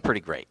think we're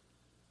pretty great.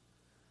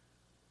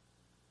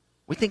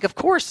 We think, of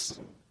course,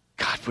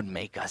 God would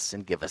make us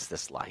and give us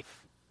this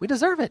life. We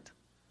deserve it.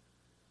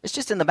 It's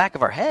just in the back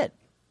of our head.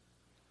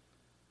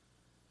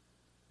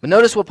 But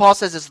notice what Paul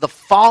says is the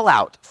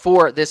fallout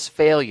for this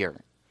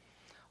failure.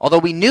 Although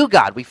we knew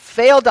God, we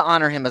failed to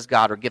honor him as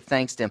God or give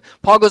thanks to him.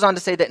 Paul goes on to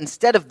say that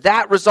instead of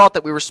that result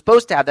that we were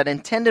supposed to have, that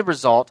intended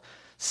result,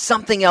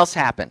 something else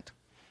happened.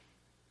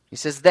 He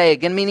says they,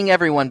 again meaning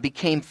everyone,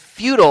 became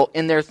futile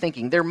in their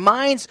thinking. Their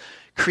minds,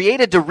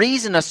 created to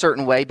reason a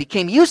certain way,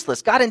 became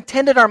useless. God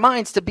intended our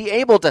minds to be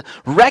able to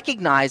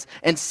recognize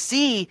and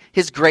see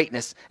his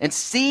greatness and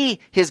see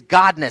his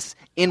godness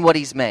in what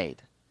he's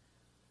made.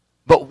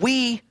 But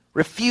we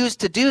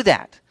refused to do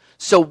that.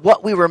 So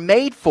what we were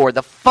made for,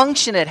 the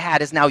function it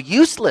had, is now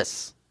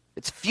useless.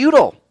 It's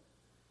futile.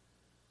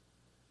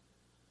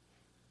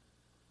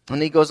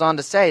 And he goes on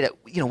to say that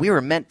we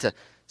were meant to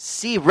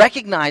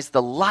recognize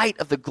the light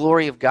of the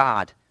glory of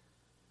God,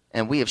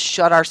 and we have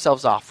shut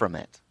ourselves off from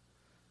it,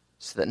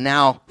 so that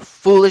now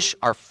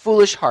our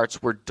foolish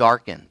hearts were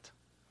darkened.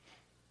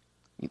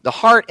 The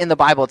heart in the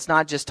Bible, it's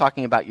not just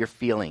talking about your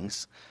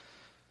feelings.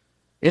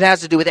 It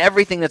has to do with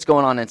everything that's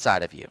going on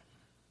inside of you.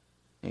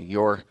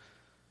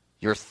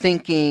 Your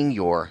thinking,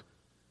 your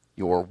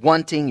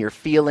wanting, your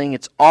feeling,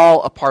 it's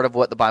all a part of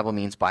what the Bible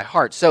means by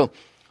heart. So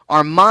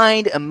our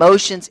mind,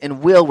 emotions,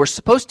 and will, we're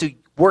supposed to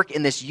work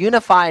in this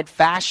unified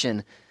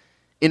fashion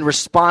in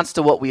response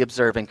to what we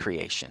observe in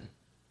creation.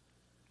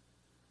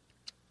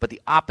 But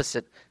the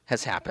opposite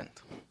has happened.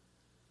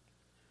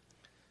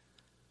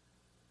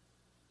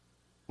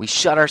 We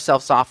shut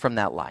ourselves off from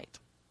that light.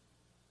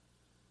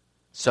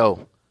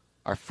 So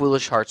our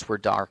foolish hearts were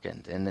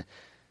darkened. And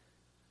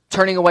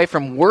turning away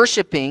from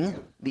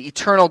worshiping the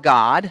eternal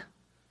God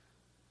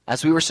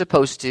as we were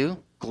supposed to,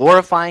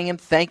 glorifying him,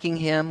 thanking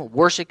him,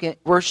 worshiping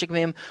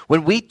him,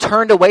 when we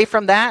turned away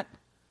from that,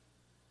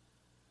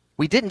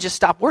 we didn't just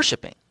stop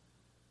worshiping.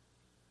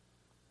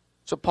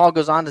 So Paul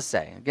goes on to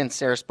say, again,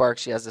 Sarah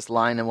Sparks, she has this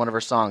line in one of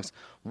her songs,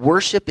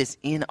 worship is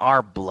in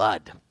our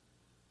blood.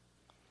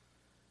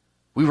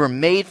 We were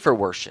made for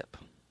worship.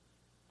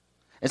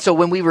 And so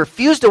when we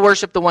refused to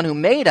worship the one who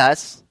made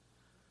us,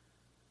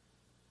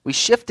 we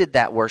shifted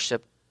that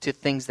worship to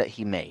things that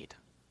he made.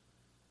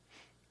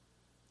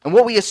 And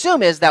what we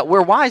assume is that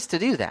we're wise to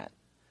do that.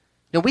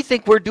 We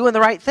think we're doing the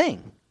right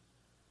thing.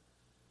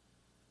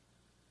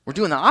 We're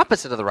doing the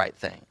opposite of the right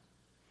thing.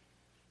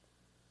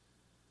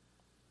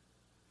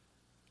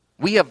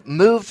 We have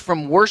moved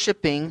from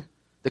worshiping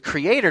the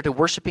Creator to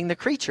worshiping the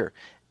creature.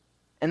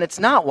 And it's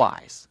not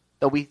wise,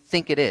 though we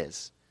think it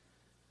is.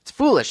 It's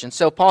foolish. And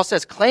so Paul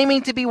says,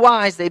 claiming to be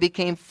wise, they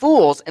became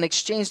fools and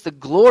exchanged the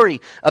glory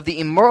of the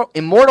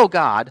immortal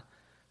God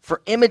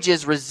for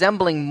images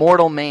resembling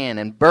mortal man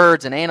and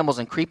birds and animals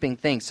and creeping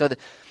things. So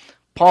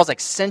Paul's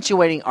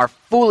accentuating our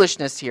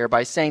foolishness here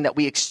by saying that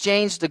we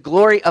exchanged the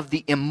glory of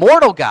the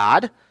immortal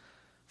God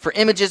for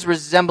images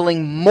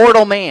resembling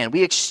mortal man.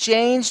 We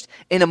exchanged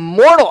an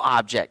immortal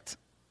object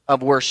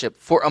of worship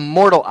for a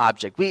mortal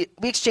object. We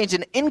exchanged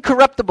an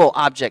incorruptible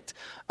object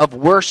of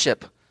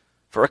worship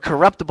for a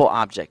corruptible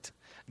object.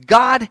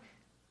 God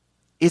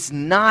is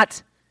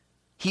not,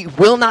 he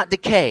will not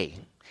decay.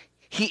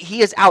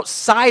 He is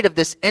outside of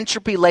this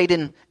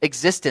entropy-laden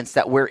existence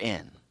that we're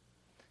in.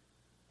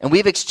 And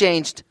we've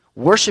exchanged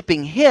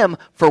worshiping him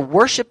for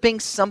worshiping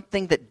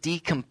something that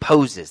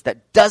decomposes,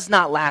 that does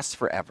not last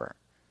forever.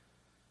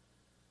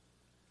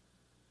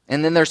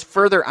 And then there's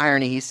further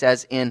irony, he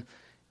says, in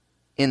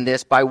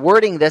this, by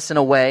wording this in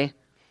a way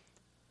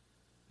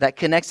that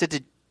connects it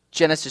to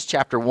Genesis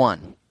chapter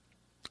 1.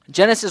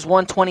 Genesis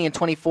 1:20 and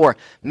 24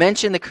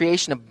 mention the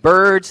creation of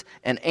birds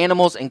and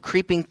animals and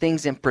creeping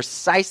things in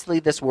precisely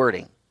this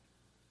wording.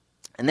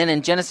 And then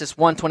in Genesis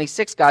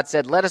 1:26, God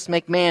said, let us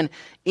make man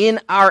in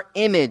our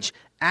image,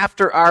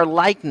 after our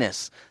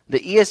likeness. The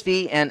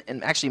ESV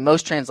and actually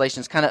most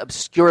translations kind of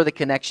obscure the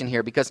connection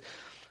here because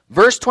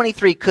verse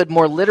 23 could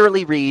more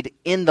literally read,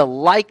 in the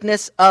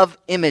likeness of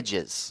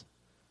images,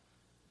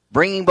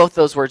 bringing both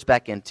those words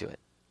back into it.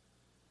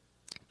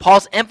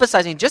 Paul's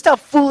emphasizing just how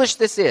foolish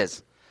this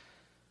is.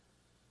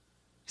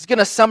 He's going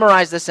to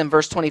summarize this in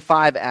verse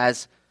 25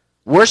 as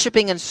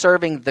worshiping and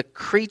serving the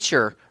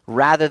creature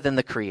rather than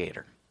the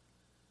Creator.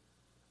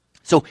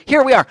 So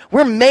here we are.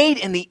 We're made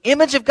in the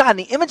image of God, in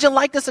the image and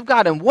likeness of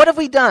God. And what have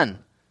we done?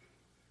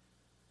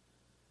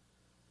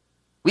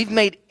 We've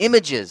made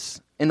images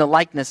in the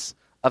likeness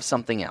of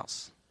something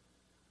else.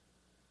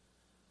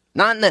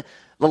 Not in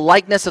the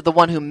likeness of the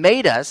one who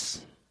made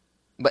us,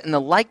 but in the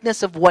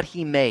likeness of what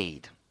he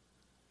made.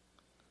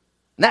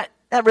 And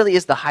that really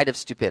is the height of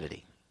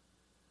stupidity.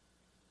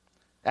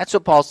 That's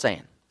what Paul's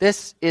saying.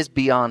 This is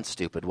beyond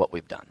stupid, what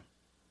we've done.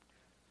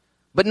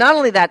 But not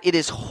only that, it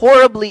is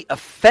horribly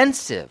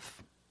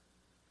offensive,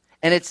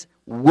 and it's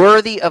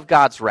worthy of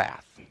God's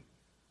wrath.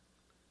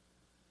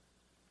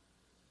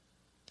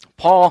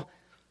 Paul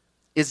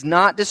is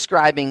not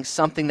describing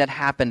something that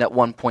happened at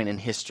one point in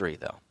history,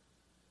 though.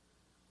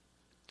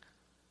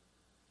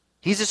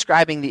 He's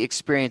describing the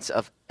experience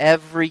of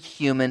every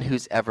human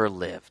who's ever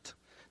lived.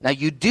 Now,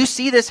 you do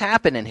see this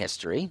happen in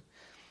history. In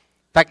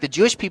fact, the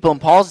Jewish people in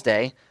Paul's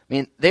day,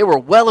 they were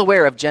well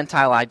aware of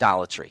Gentile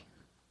idolatry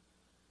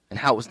and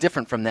how it was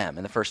different from them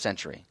in the first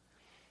century.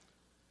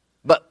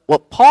 But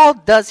what Paul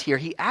does here,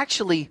 he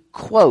actually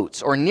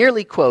quotes, or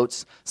nearly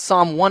quotes,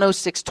 Psalm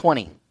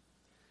 106:20,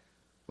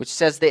 which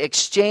says, they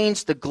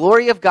exchanged the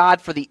glory of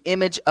God for the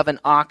image of an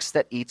ox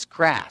that eats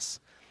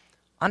grass.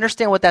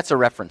 Understand what that's a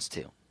reference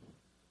to.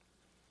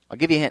 I'll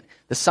give you a hint.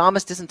 The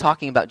psalmist isn't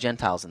talking about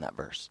Gentiles in that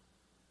verse.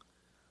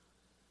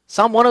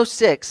 Psalm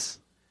 106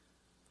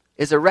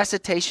 is a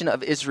recitation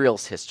of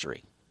Israel's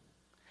history.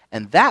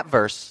 And that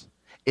verse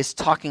is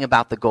talking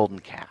about the golden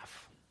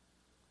calf.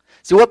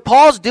 See, what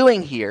Paul's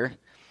doing here,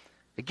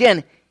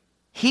 again,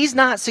 he's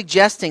not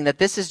suggesting that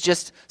this is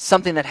just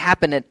something that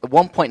happened at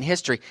one point in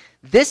history.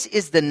 This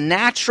is the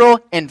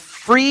natural and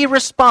free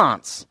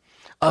response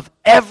of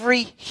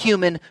every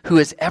human who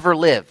has ever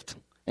lived.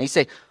 And you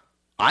say,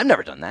 I've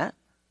never done that.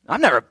 I've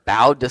never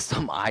bowed to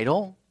some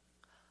idol.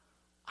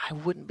 I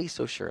wouldn't be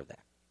so sure of that.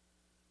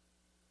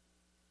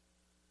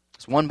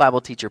 As one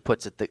Bible teacher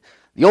puts it, the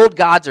old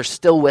gods are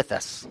still with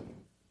us.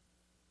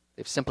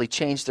 They've simply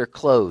changed their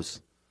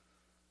clothes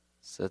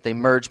so that they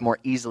merge more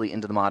easily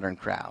into the modern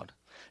crowd.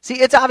 See,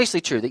 it's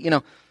obviously true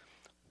that,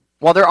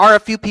 while there are a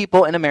few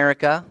people in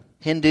America,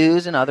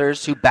 Hindus and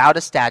others, who bow to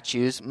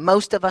statues,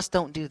 most of us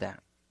don't do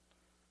that.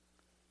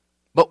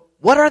 But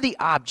what are the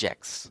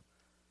objects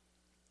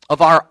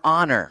of our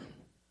honor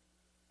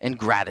and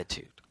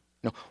gratitude?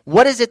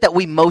 What is it that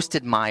we most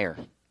admire?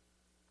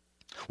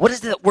 What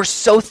is it that we're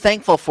so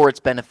thankful for its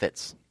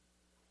benefits?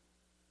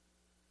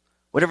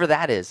 Whatever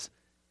that is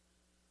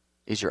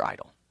your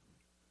idol.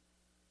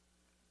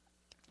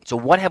 So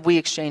what have we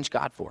exchanged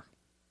God for?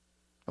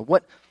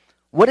 What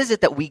is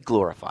it that we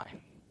glorify?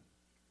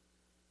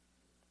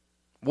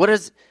 What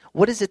is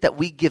it that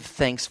we give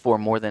thanks for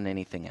more than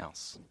anything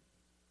else?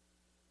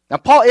 Now,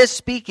 Paul is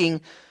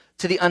speaking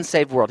to the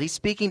unsaved world. He's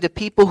speaking to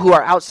people who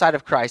are outside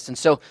of Christ. And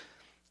so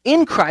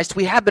in Christ,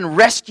 we have been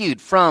rescued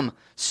from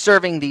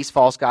serving these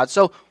false gods.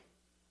 So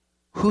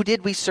who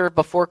did we serve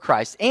before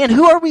Christ? And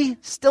who are we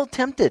still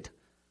tempted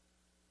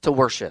to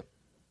worship?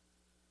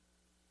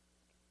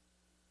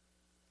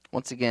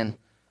 Once again,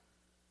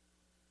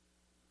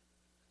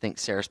 I think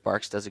Sarah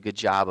Sparks does a good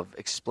job of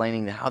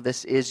explaining how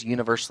this is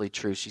universally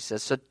true. She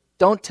says, so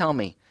don't tell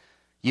me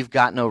you've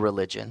got no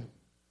religion,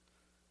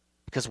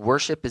 because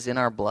worship is in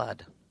our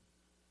blood.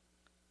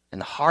 And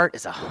the heart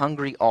is a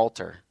hungry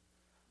altar,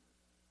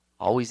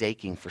 always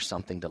aching for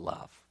something to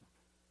love.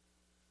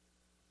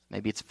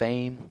 Maybe it's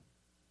fame,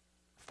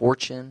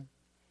 fortune,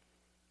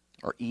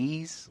 or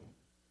ease,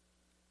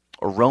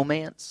 or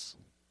romance,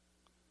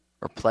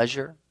 or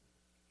pleasure.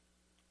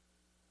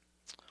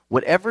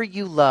 Whatever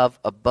you love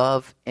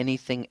above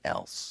anything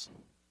else,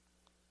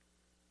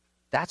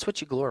 that's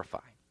what you glorify.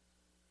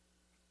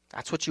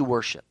 That's what you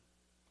worship.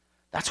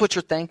 That's what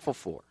you're thankful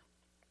for.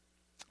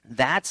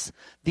 That's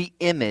the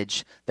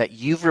image that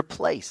you've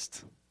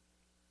replaced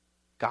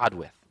God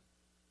with.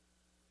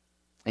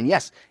 And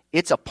yes,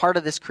 it's a part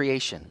of this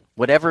creation,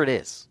 whatever it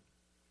is.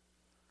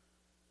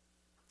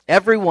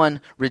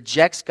 Everyone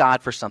rejects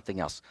God for something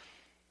else.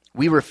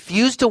 We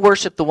refuse to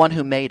worship the one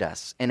who made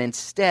us, and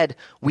instead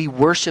we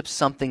worship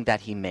something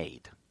that he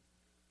made.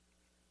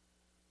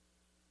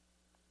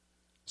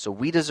 So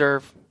we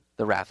deserve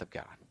the wrath of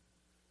God.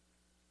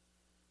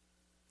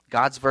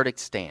 God's verdict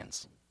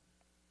stands.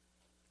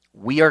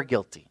 We are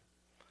guilty,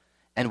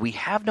 and we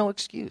have no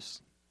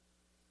excuse.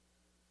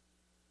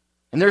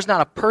 And there's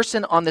not a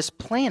person on this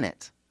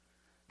planet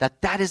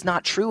that is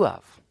not true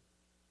of.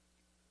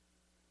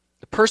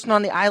 The person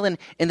on the island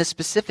in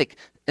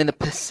the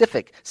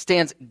Pacific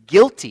stands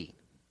guilty.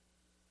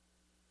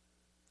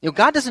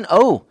 God doesn't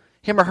owe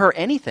him or her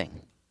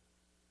anything.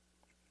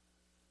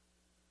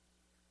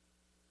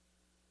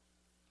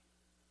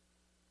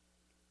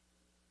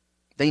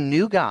 They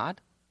knew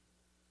God,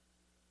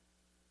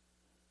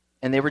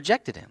 and they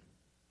rejected him.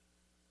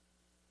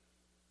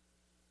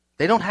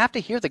 They don't have to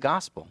hear the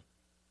gospel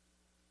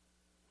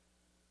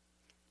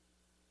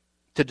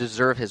to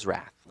deserve his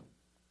wrath.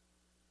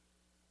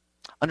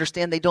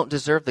 Understand, they don't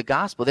deserve the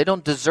gospel. They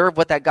don't deserve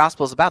what that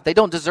gospel is about. They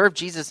don't deserve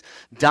Jesus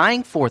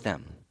dying for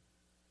them,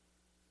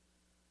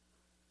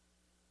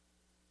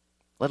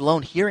 let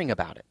alone hearing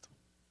about it.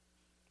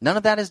 None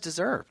of that is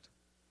deserved.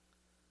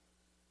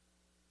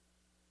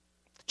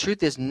 The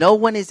truth is, no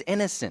one is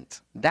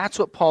innocent. That's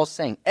what Paul's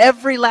saying.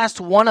 Every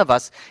last one of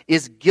us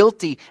is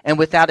guilty and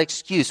without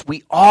excuse.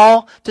 We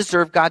all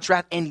deserve God's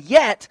wrath, and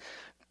yet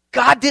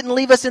God didn't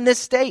leave us in this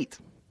state.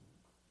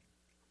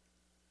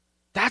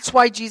 That's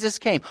why Jesus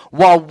came.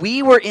 While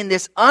we were in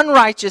this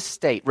unrighteous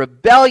state,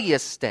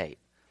 rebellious state,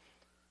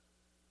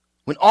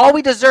 when all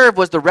we deserved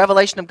was the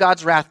revelation of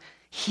God's wrath,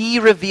 he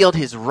revealed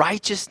his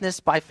righteousness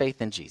by faith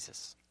in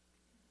Jesus.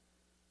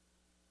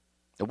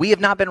 We have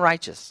not been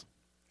righteous.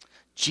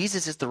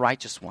 Jesus is the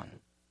righteous one.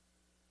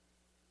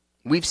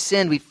 We've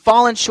sinned. We've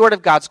fallen short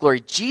of God's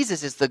glory.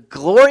 Jesus is the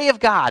glory of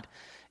God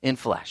in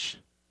flesh.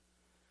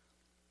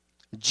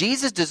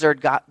 Jesus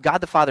deserved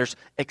God the Father's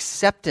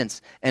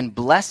acceptance and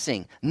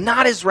blessing,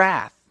 not his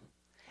wrath.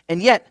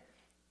 And yet,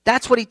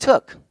 that's what he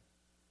took.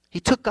 He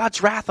took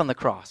God's wrath on the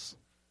cross.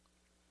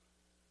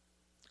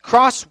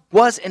 Cross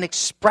was an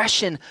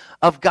expression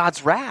of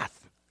God's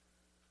wrath.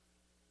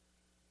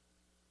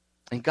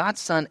 And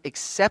God's Son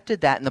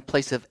accepted that in the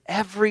place of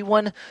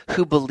everyone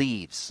who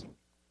believes.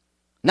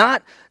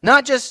 Not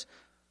just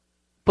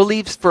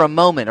believes for a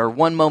moment or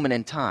one moment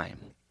in time.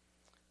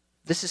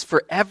 This is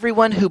for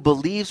everyone who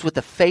believes with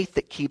a faith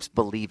that keeps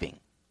believing.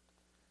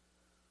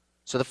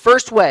 So the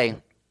first way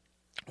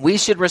we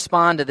should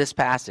respond to this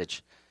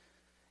passage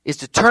is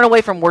to turn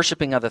away from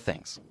worshiping other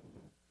things.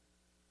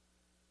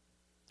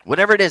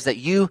 Whatever it is that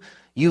you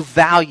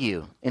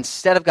value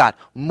instead of God,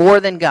 more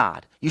than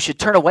God, you should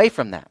turn away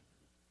from that.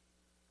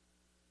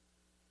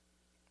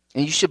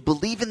 And you should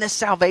believe in this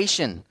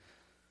salvation.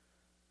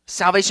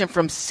 Salvation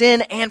from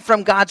sin and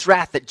from God's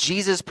wrath that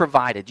Jesus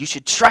provided. You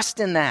should trust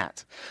in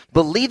that.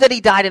 Believe that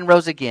he died and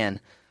rose again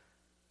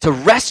to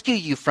rescue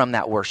you from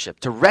that worship,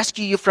 to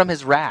rescue you from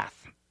his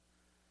wrath.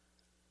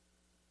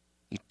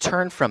 You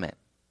turn from it.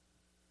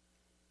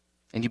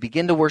 And you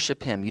begin to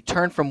worship him. You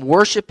turn from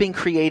worshiping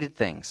created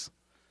things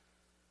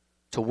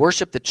to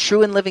worship the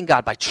true and living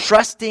God by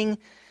trusting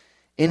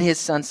in his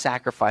Son's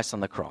sacrifice on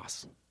the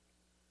cross.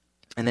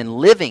 And then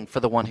living for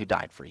the one who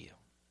died for you.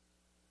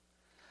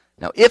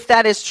 Now, if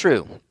that is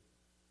true,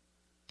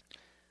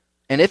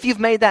 and if you've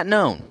made that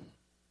known,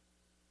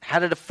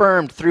 had it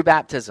affirmed through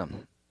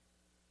baptism,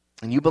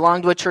 and you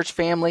belong to a church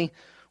family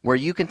where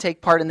you can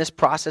take part in this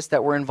process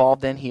that we're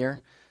involved in here,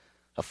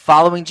 of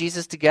following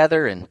Jesus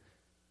together and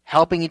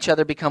helping each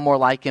other become more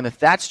like him, if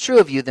that's true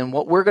of you, then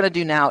what we're going to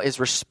do now is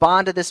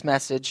respond to this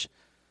message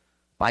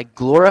by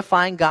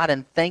glorifying God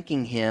and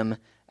thanking him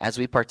as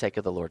we partake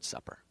of the Lord's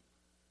Supper.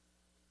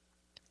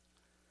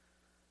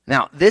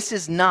 Now, this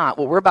is not,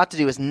 what we're about to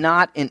do is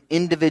not an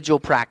individual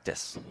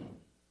practice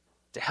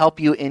to help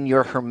you in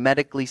your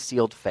hermetically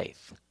sealed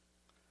faith.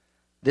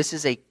 This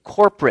is a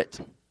corporate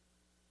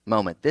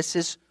moment. This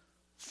is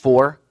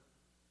for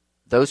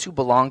those who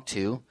belong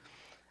to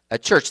a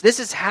church. This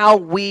is how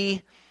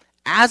we,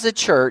 as a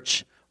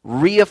church,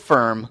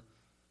 reaffirm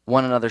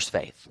one another's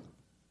faith.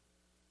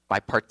 By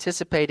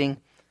participating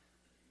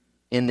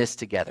in this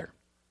together.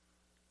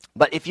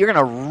 But if you're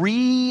going to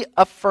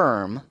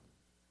reaffirm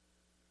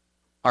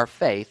our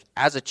faith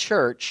as a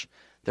church,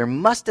 there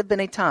must have been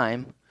a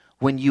time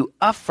when you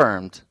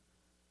affirmed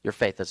your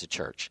faith as a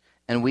church.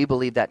 And we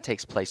believe that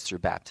takes place through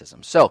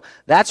baptism. So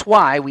that's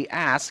why we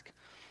ask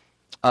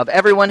of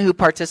everyone who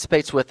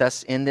participates with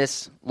us in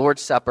this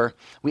Lord's Supper,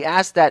 we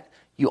ask that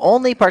you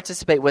only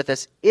participate with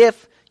us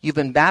if you've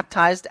been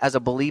baptized as a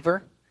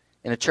believer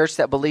in a church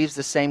that believes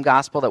the same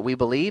gospel that we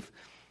believe,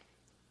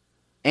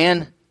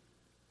 and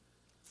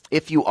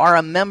if you are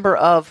a member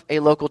of a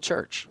local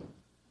church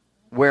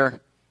where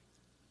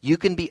you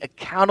can be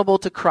accountable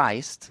to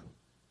Christ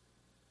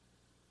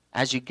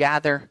as you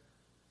gather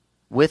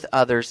with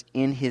others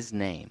in his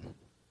name.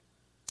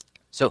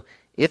 So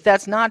if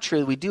that's not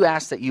true, we do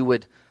ask that you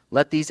would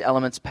let these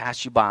elements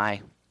pass you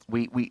by.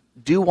 We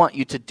do want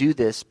you to do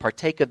this,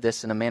 partake of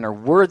this in a manner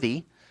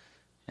worthy,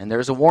 and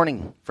there's a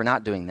warning for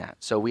not doing that.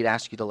 So we'd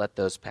ask you to let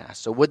those pass.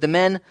 So would the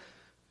men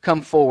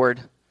come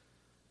forward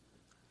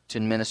to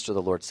administer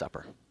the Lord's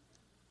Supper?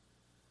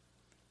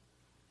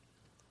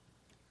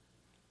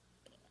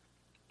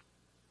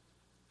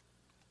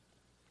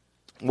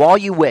 While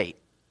you wait,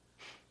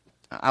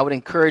 I would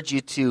encourage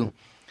you to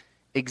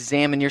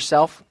examine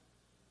yourself.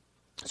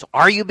 So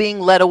are you being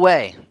led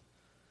away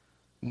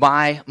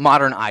by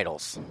modern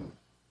idols?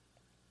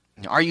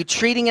 Are you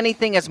treating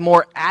anything as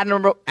more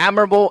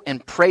admirable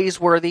and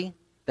praiseworthy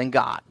than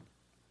God?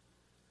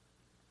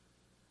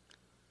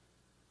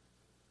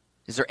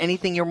 Is there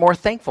anything you're more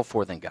thankful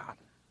for than God?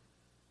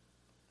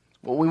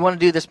 What we want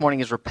to do this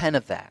morning is repent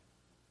of that.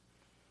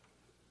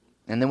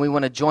 And then we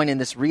want to join in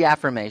this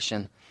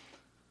reaffirmation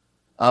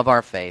of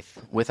our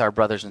faith with our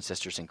brothers and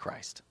sisters in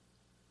Christ.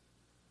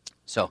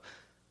 So,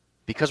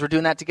 because we're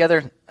doing that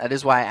together, that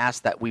is why I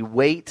ask that we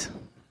wait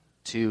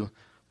to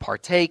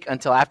partake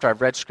until after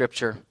I've read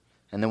Scripture,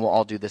 and then we'll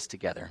all do this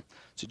together.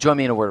 So join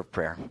me in a word of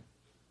prayer.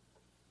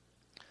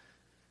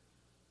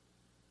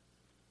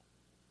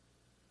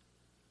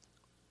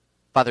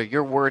 Father,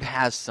 your word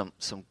has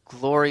some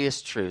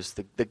glorious truths.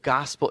 The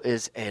gospel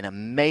is an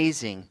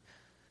amazing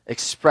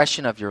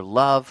expression of your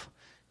love,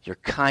 your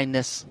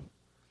kindness.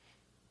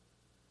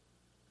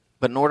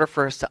 But in order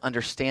for us to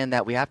understand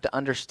that, we have to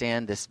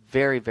understand this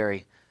very,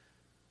 very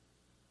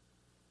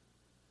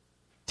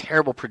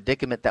terrible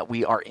predicament that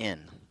we are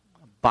in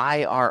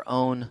by our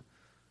own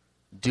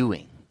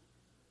doing.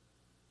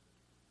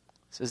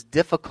 It's as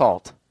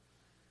difficult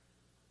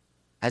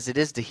as it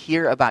is to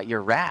hear about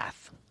your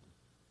wrath.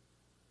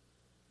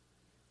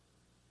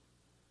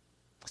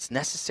 It's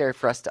necessary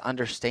for us to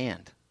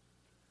understand.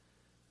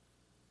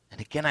 And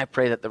again, I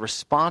pray that the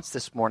response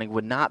this morning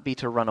would not be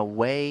to run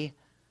away,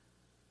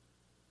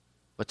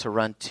 but to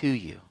run to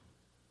you.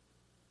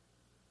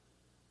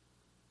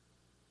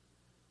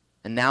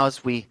 And now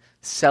as we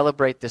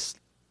celebrate this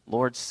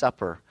Lord's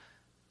Supper,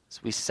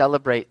 as we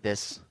celebrate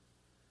this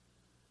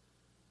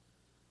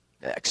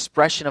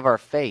expression of our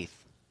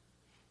faith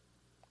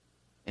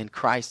in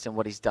Christ and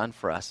what he's done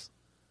for us,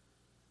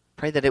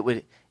 pray that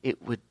we'd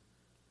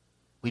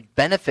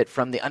benefit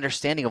from the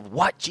understanding of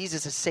what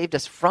Jesus has saved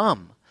us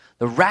from,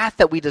 the wrath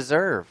that we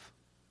deserve,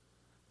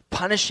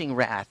 punishing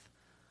wrath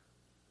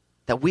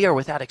that we are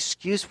without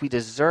excuse, we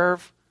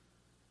deserve,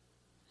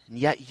 and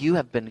yet you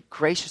have been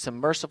gracious and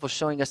merciful,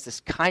 showing us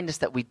this kindness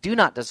that we do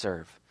not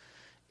deserve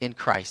in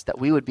Christ, that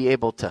we would be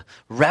able to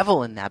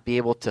revel in that, be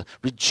able to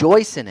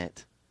rejoice in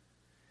it,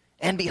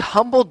 and be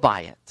humbled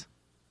by it.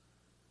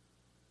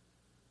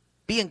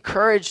 Be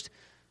encouraged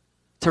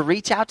to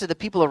reach out to the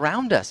people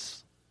around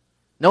us,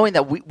 knowing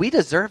that we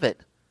deserve it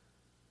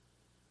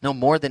no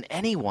more than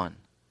anyone.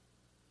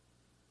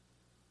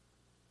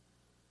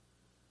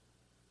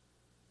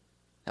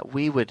 That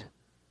we would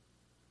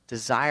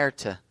desire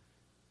to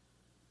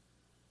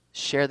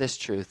share this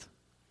truth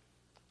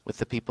with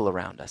the people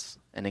around us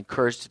and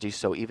encouraged to do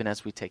so even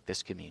as we take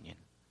this communion.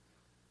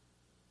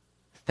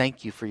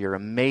 Thank you for your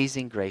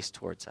amazing grace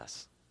towards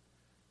us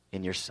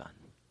in your Son.